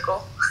is a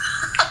circle.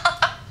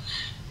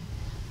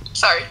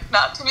 Sorry,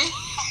 not to me.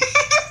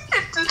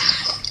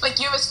 Like,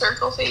 you have a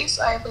circle face,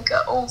 I have, like, an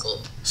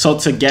oval. So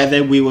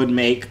together we would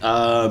make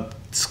a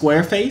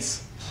square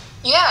face?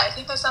 Yeah, I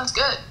think that sounds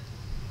good.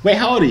 Wait,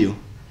 how old are you?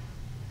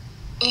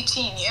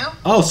 18, you?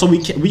 Oh, so we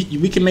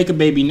can make a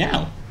baby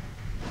now.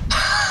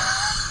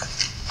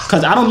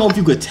 Cause I don't know if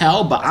you could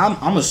tell, but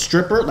I'm a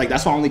stripper. Like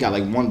that's why I only got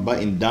like one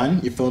button done.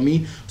 You feel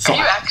me? So Are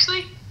you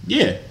actually?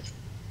 Yeah.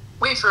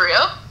 Wait, for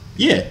real?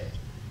 Yeah.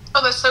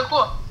 Oh, that's so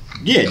cool.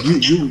 Yeah.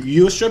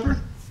 You a stripper?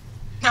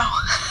 No.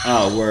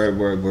 Oh,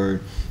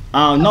 word.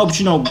 No, but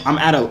you know I'm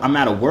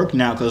out of work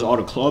now because all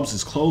the clubs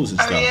is closed and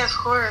stuff. Oh yeah, of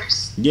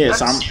course. Yeah,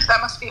 so that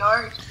must be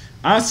hard.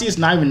 Honestly, it's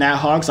not even that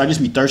hard because I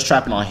just be thirst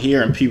trapping on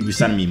here and people be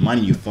sending me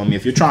money. You feel me?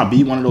 If you're trying to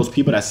be one of those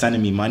people that's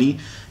sending me money,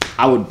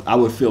 I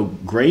would feel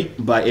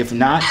great. But if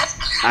not,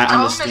 I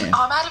understand.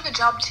 I'm out of a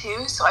job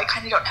too, so I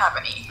kind of don't have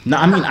any. No,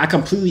 I mean I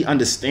completely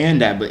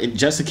understand that. But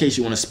just in case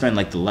you want to spend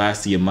like the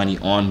last of your money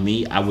on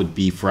me, I would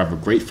be forever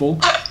grateful.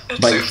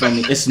 But you feel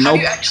me? It's no.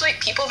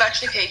 People have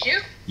actually paid you?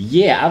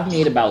 Yeah, I've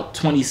made about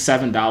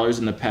 $27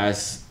 in the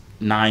past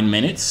 9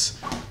 minutes.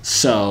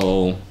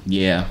 So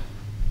yeah,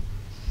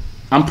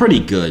 I'm pretty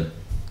good.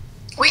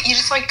 Wait, you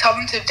just like tell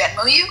them to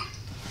Venmo you?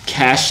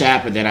 Cash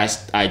App, and then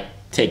I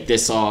take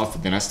this off,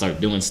 and then I start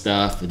doing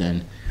stuff, and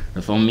then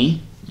you feel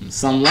me?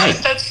 Some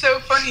like. That's so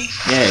funny.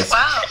 Yes.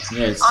 Wow.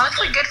 Yes.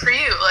 Honestly, good for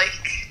you.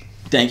 Like.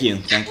 Thank you.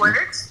 It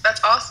works.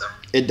 That's awesome.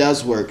 It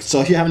does work. So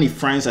if you have any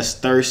friends that's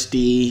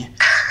thirsty,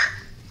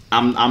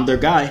 I'm their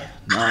guy.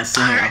 You know what I'm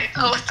saying? Alright,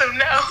 I'll let them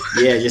know.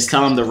 Yeah, just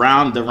tell them the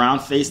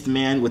round faced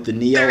man with the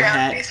Neo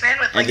hat with,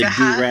 and the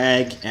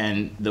do-rag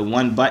and the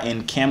one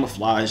button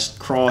camouflage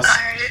cross.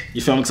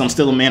 You feel me? Because I'm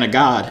still a man of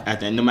God.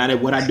 At the end, no matter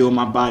what I do in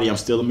my body, I'm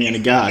still a man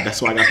of God.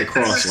 That's why I got the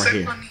cross right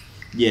here. Funny.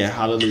 Yeah,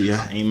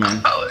 hallelujah. Amen.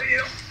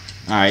 Hallelujah.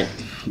 Alright,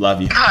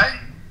 love you. Hi.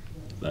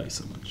 Love you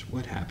so much.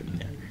 What happened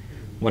there?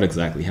 What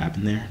exactly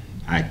happened there?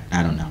 I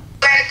don't know.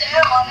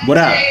 What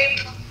up?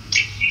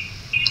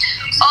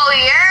 Oh,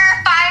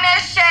 you're fine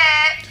as shit.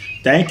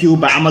 Thank you,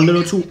 but I'm a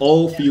little too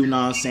old for you, know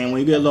what I'm saying? When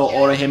you get a little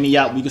older, hit me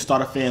up. We can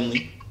start a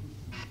family.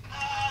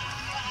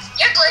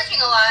 You're glitching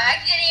a lot. I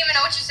didn't even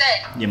know what you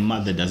said. Your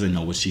mother doesn't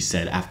know what she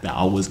said after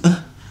I was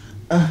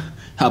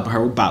helping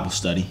her with Bible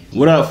study.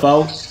 What up,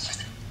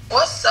 folks?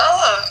 What's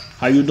up?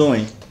 How you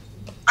doing?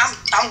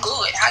 I'm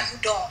good. How you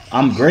doing?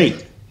 I'm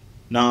great.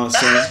 Know what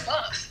I'm saying?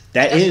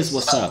 That's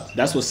what's up.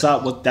 That's what's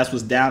up. That's what's up. That's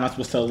what's down. That's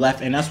what's to the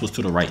left, and that's what's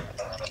to the right.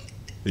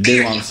 You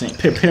dig what I'm saying?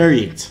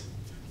 Period.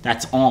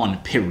 That's on.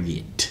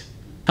 Period.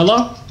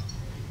 Hello?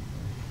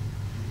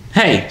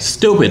 Hey,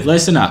 stupid,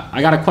 listen up.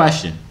 I got a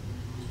question.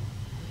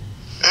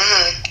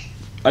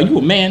 Are you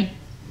a man?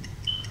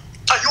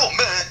 Are you a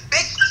man?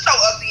 Bitch, show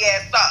ugly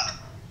ass up.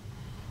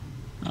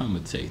 I'm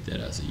gonna take that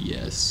as a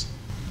yes.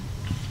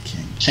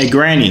 Okay. Hey,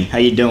 Granny, how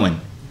you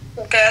doing?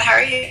 Good. How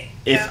are you?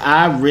 If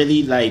I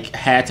really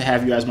had to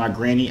have you as my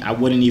granny, I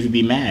wouldn't even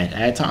be mad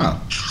at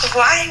time.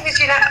 Why would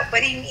you not?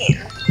 What do you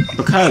mean?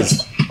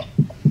 Because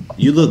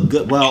you look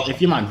good. Well,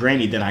 if you're my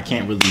granny, then I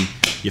can't really,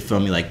 you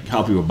feel me, like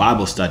help you with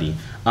Bible study.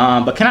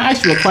 But can I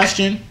ask you a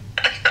question?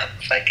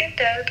 Fucking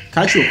dead.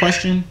 Can I ask you a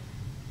question?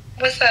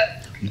 What's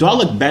up? Do I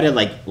look better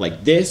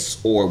like this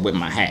or with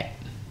my hat?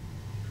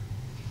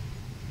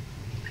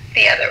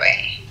 The other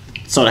way.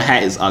 So the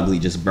hat is ugly,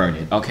 just burn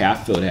it. Okay, I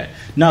feel that.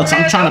 No, because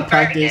I'm trying to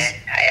practice.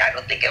 I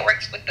don't think it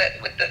works with the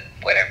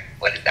whatever.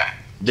 What is that?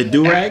 The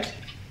do-rag?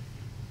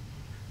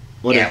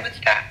 What's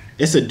that?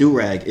 It's a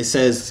do-rag. It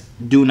says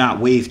do not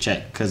wave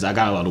check because I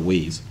got a lot of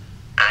waves.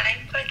 I'm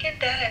fucking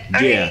dead.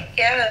 Yeah. Right,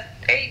 yeah,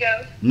 there you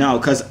go. No,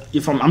 because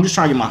I'm just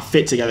trying to get my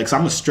fit together because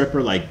I'm a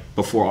stripper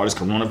before all this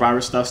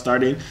coronavirus stuff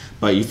started.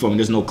 But you feel me?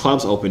 There's no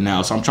clubs open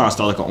now, so I'm trying to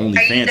start like an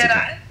OnlyFans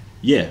account.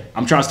 Yeah,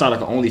 I'm trying to start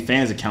like an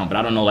OnlyFans account, but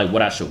I don't know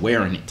what I should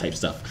wear in it type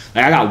stuff.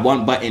 Like I got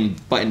one button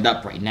buttoned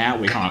up right now.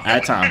 Wait, hold on.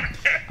 At a time,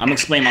 I'm gonna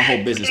explain my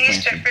whole business plan. Can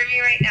you strip for me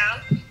right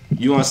now?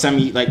 You want to send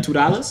me like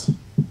 $2?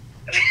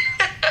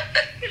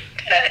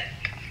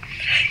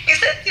 You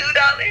said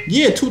 $2?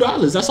 Yeah,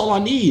 $2. That's all I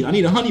need. I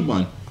need a honey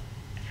bun.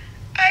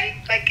 I'm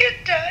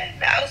fucking done.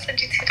 I'll send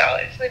you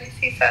 $2. Let me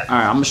see something. All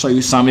right, I'm gonna show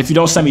you something. If you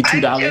don't send me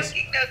 $2, I'm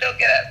joking. No, don't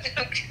get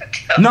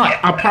up. No,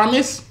 I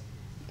promise.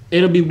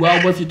 It'll be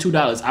well worth your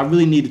 $2. I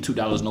really need the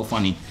 $2. No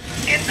funny.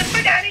 Get the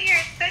fuck out of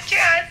here. Sit your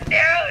ass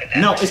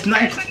down. No, it's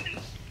not. I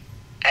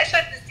just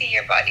want to see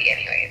your body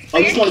anyways. So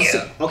I just want to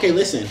cute. see. Okay,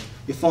 listen.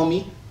 You feel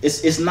me?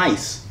 It's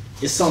nice.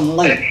 It's something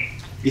light.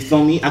 You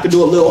feel me? I could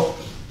do a little.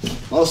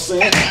 I'm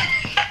saying.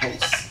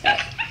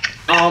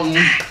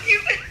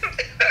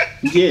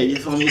 Yeah, you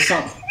feel me?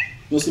 Something.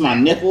 You see my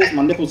nipples?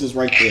 My nipples is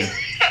right there.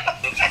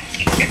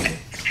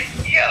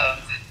 Yo.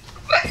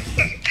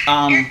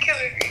 You're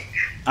killing me.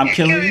 I'm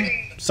killing you.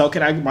 So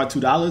can I get my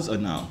 $2 or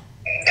no?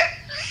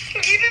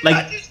 You did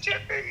not just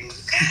strip for me.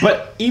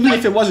 But even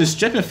if it wasn't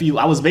stripping for you,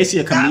 I was basically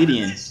a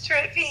comedian. That was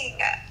stripping.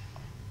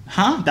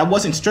 Huh? That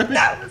wasn't stripping?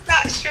 That was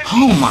not stripping.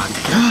 Oh my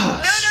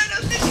gosh.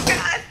 No, sit your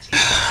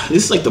ass.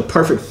 This is like the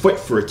perfect foot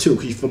for it too,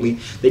 cause you feel me?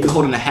 They be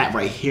holding the hat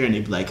right here and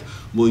they be like,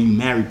 will you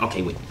marry?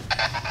 Okay, wait.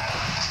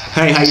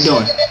 Hey, how you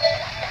doing?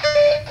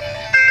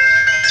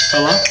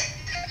 Hello?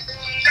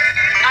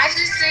 I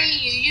just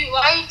say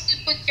why you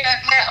just put your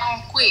hat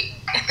on quick?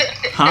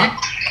 Huh?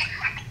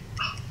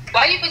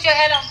 Why you put your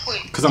hat on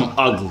quick? Cause I'm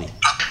ugly.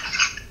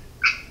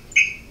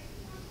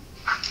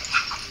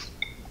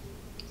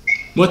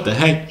 What the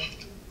heck?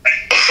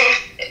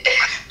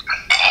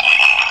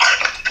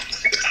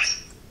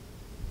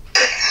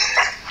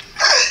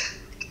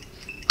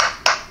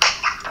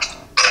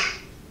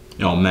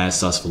 Y'all mad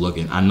sus for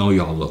looking. I know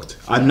y'all looked.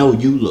 I know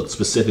you looked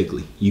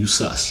specifically. You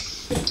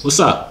sus. What's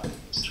up? What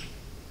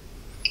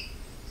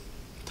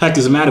the heck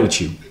is the matter with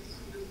you?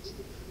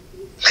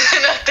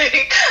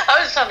 Nothing.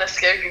 I was trying to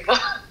scare people.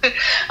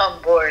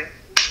 I'm bored.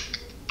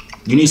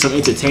 You need some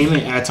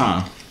entertainment at a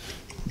time.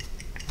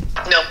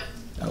 No.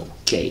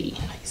 Okay,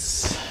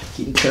 nice.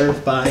 Getting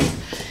curved by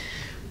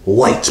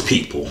white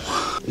people.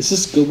 Is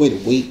this a good way to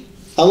wait?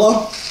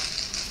 Hello?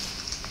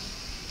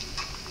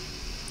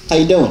 How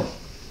you doing?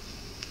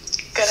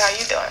 Good, how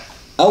you doing?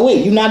 Oh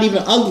wait, you're not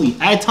even ugly.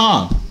 Hey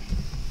Tom.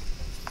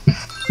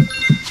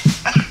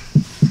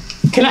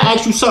 Can I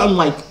ask you something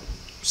like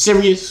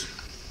serious?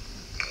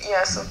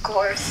 Yes, of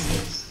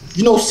course.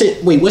 You know,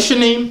 wait, what's your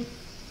name?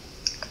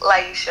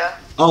 Laisha.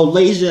 Oh,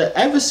 Laisha,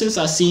 ever since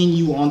I seen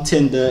you on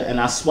Tinder and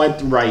I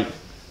swiped right,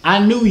 I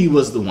knew you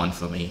was the one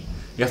for me.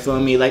 You feel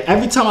me? Like,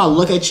 every time I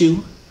look at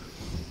you,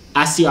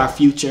 I see our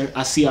future.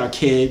 I see our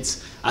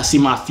kids. I see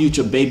my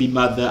future baby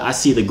mother. I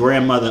see the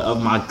grandmother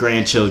of my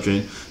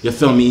grandchildren. You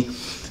feel me?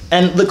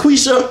 And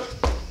LaQuisha,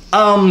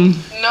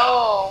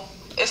 No,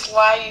 it's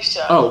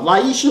Laisha. Oh,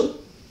 Laisha?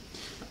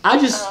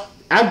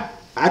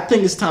 I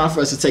think it's time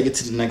for us to take it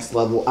to the next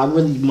level. I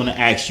really want to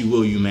ask you,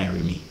 will you marry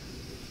me?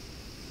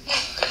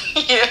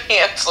 You're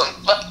handsome,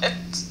 but...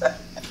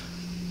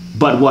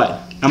 But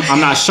what? I'm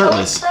not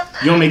shirtless.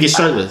 You want me to get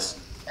shirtless?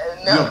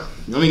 No.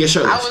 You want me to get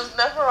shirtless? I was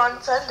never on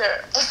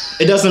Tinder.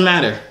 It doesn't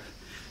matter.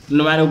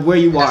 No matter where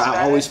you are, Doesn't I'll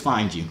matter. always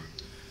find you.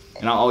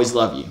 And I'll always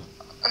love you.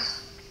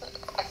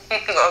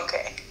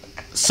 Okay.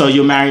 So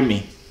you'll marry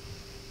me?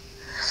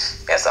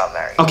 Yes, I'll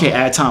marry you. Okay,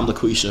 add time,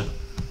 LaQuisha.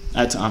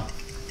 Add time.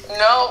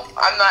 No,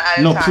 I'm not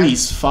adding No, time.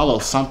 please, follow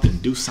something.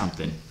 Do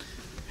something.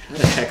 How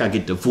the heck I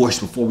get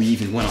divorced before we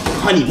even went on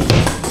honeymoon?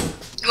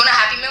 You want a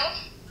Happy Meal?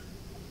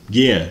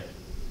 Yeah.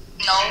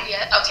 No,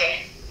 yet.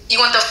 Okay. You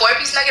want the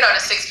 4-piece nugget or the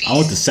 6-piece? I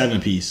want the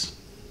 7-piece.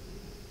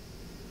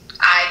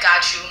 I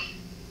got you.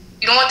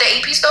 You don't want the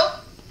 8-piece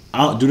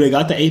though? Do they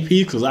got the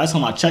 8-piece? Because last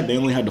time I checked, they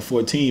only had the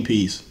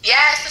 14-piece. Yeah,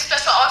 it's the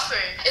special offer.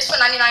 It's for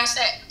 99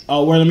 cents.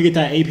 Oh, well, let me get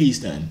that 8-piece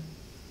then.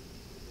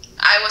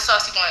 Alright, what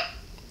sauce you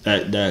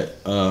want? That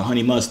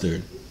honey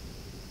mustard.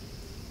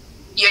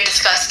 You're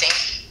disgusting.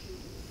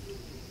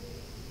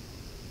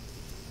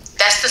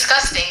 That's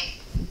disgusting.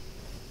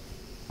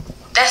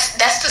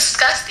 That's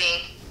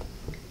disgusting.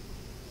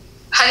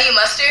 Honey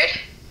mustard?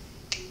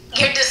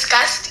 You're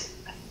disgusting.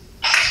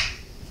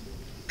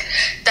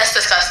 That's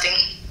disgusting.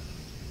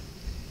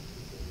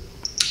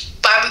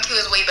 Barbecue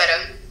is way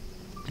better.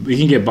 We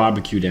can get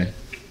barbecue then.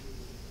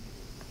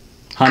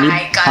 Honey,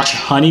 I got you.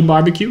 honey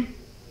barbecue?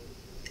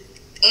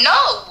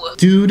 No.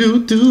 Do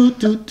do do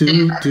do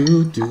do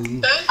do do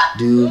do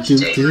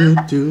do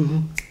do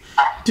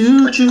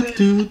do do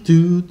do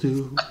do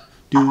do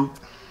do.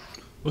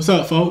 What's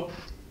up, folk?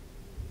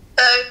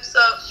 Hey, what's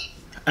up?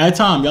 At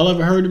Tom, y'all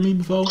ever heard of me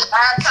before?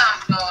 Add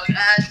time, dog.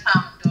 Add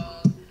time,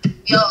 dog.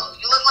 Yo,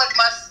 you look like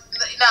my.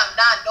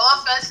 No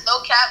offense, no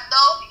cap,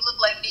 though. You look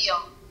like Neo.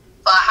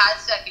 For a hot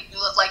second, you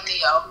look like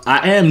Neo.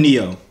 I am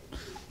Neo.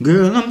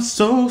 Girl, I'm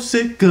so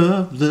sick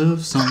of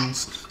love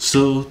songs,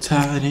 so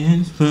tired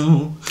and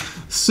slow.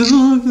 So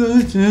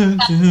good.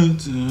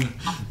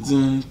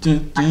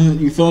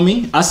 You feel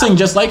me? I sing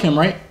just like him,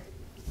 right?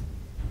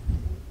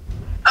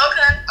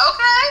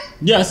 Okay.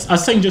 Yes, I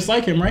sing just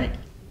like him, right?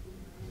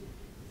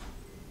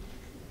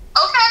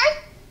 Okay.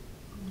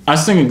 I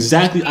sing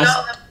exactly. We all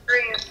have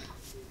dreams.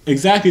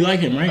 Exactly like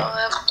him, right?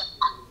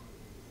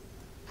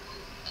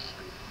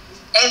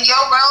 In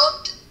your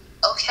world,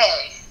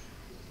 okay.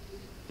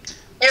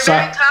 You're So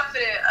very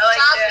confident. I like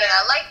Confident. that.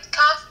 I like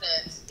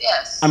confidence.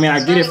 Yes. I mean,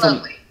 It's very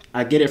lovely.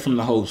 I get it from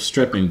the whole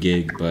stripping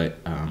gig, but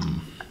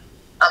I'm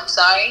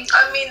sorry.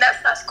 I mean,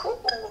 that's cool.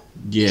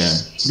 yeah.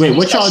 Wait,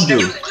 what y'all do?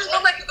 You just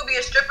look like you could be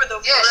a stripper though.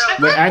 For Yeah, real.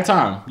 stripper. Wait, at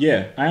Tom,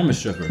 yeah, I am a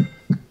stripper.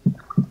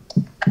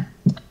 Let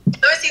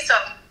me see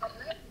something.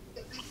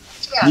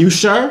 Yeah. You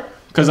sure?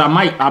 Cause I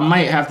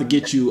might have to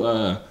get you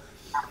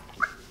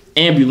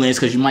ambulance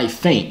because you might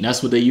faint.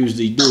 That's what they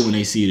usually do when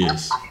they see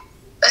this.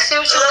 Let's see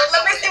what you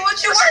Let me see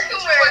what you're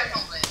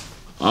working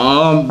with.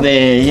 Oh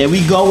man, here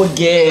we go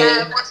again.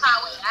 Add more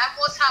time. Add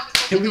more time.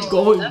 Here we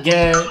go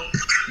again.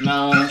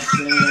 Know what I'm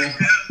saying?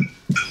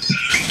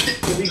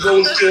 Here we go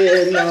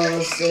again. Know what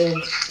I'm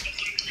saying?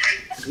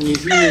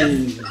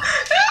 Mhm.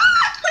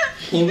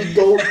 Here we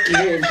go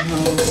again. Know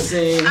what I'm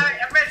saying? All right,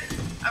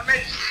 I'm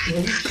ready.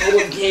 Here we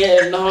go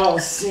again. Know what I'm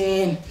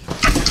saying?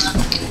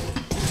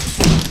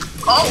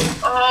 Oh.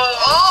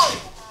 Oh.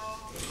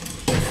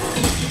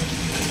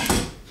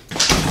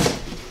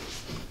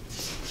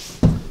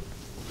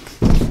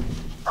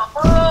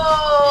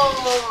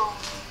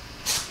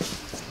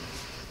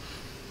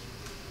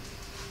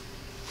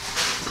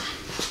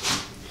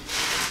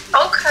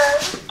 Okay.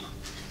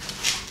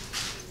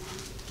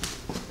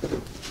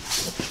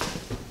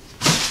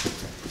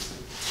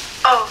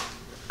 Oh.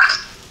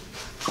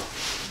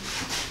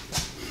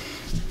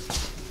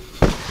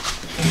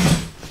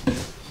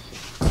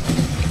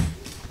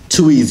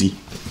 Too easy.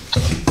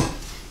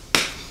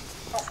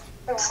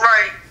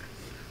 Right.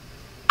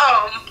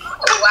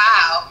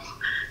 Wow.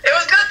 It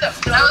was good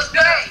though. That was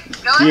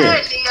great. Go Yeah.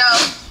 ahead,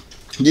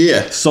 Neo.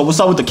 Yeah. So what's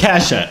up with the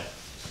Cash App?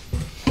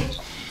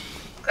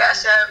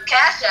 Cash App.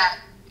 Cash App.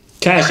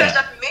 Cash Cash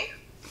App. App me?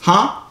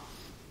 Huh?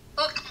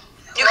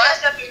 You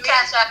cash up me?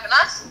 Cash apping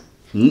us?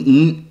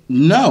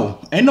 No.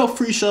 Ain't no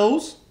free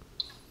shows.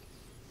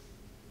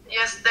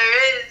 Yes,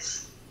 there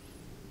is.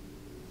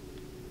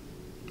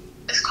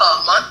 It's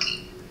called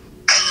monkey.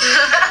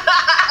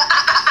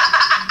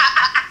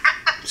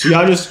 So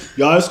y'all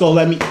just gonna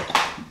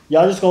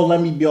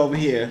let me be over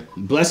here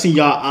blessing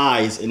y'all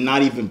eyes and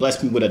not even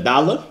bless me with $1?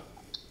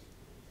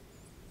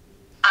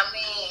 I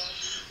mean,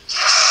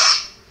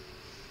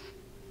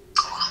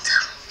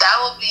 that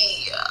would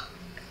be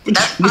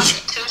that's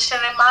prostitution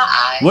in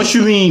my eyes. What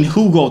you mean?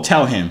 Who go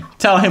tell him?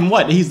 Tell him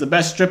what? He's the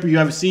best stripper you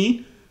ever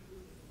seen?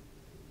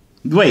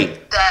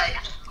 Wait. That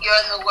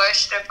you're the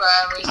worst stripper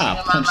I've ever seen in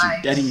my punch you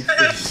life. dead in your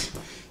face.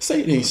 Say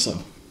it ain't so.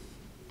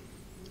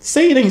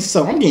 Say it ain't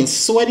so. I'm getting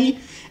sweaty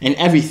and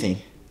everything.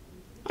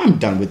 I'm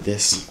done with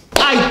this.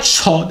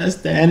 Alright, y'all. That's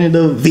the end of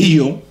the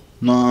video.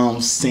 Know what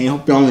I'm saying?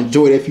 Hope y'all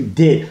enjoyed it. If you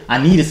did,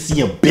 I need to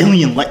see 1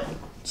 billion likes.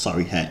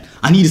 Sorry, hat.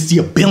 I need to see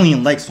 1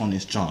 billion likes on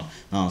this, John.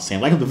 Know what I'm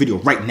saying? Like up the video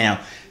right now.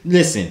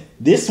 Listen,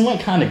 this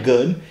went kind of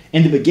good.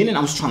 In the beginning,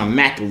 I was trying to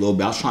mac a little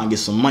bit. I was trying to get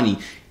some money.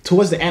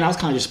 Towards the end, I was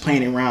kind of just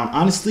playing around.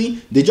 Honestly,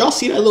 did y'all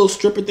see that little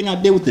stripper thing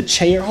I did with the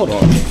chair? Hold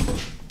on.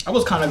 I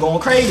was kind of going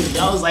crazy.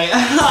 I was like,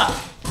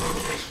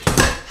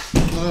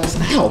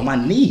 ow, my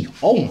knee.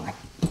 Oh my.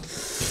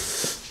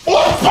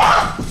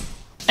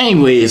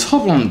 Anyways,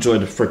 hope y'all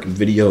enjoyed the freaking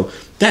video.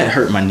 That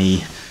hurt my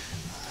knee.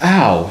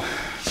 Ow.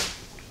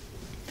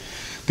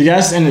 But yeah,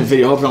 that's the end of the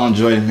video. Hope y'all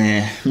enjoyed it,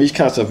 man. Make sure you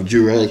catch up with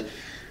Joovier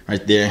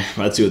right there.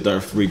 Right to a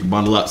third freak.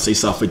 Bundle up. Say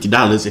yourself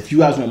 $50. If you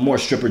guys want more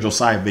stripper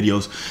Josiah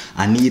videos,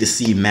 I need to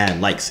see mad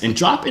likes. And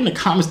drop in the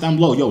comments down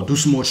below. Yo, do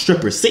some more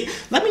strippers. See,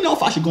 let me know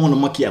if I should go on the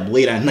monkey app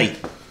late at night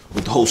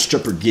with the whole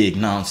stripper gig.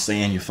 Know what I'm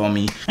saying? You feel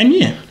me? And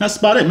yeah, that's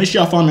about it. Make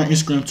sure y'all follow me on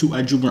Instagram too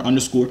at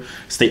Joovier_.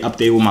 Stay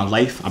updated with my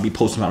life. I'll be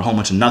posting about a whole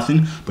bunch of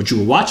nothing, but you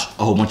will watch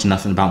a whole bunch of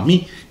nothing about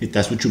me if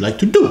that's what you like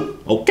to do.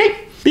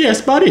 Okay? But yeah,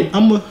 that's about it.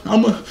 I'ma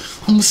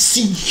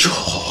see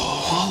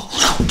y'all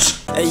out.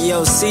 Hey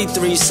yo,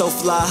 C3 so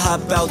fly,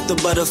 hop out the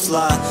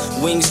butterfly.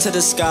 Wings to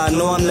the sky,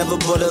 no I'm never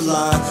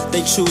borderline.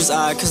 They choose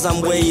I, cause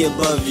I'm way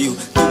above you.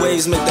 The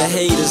waves make the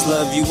haters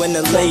love you when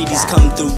the ladies come through.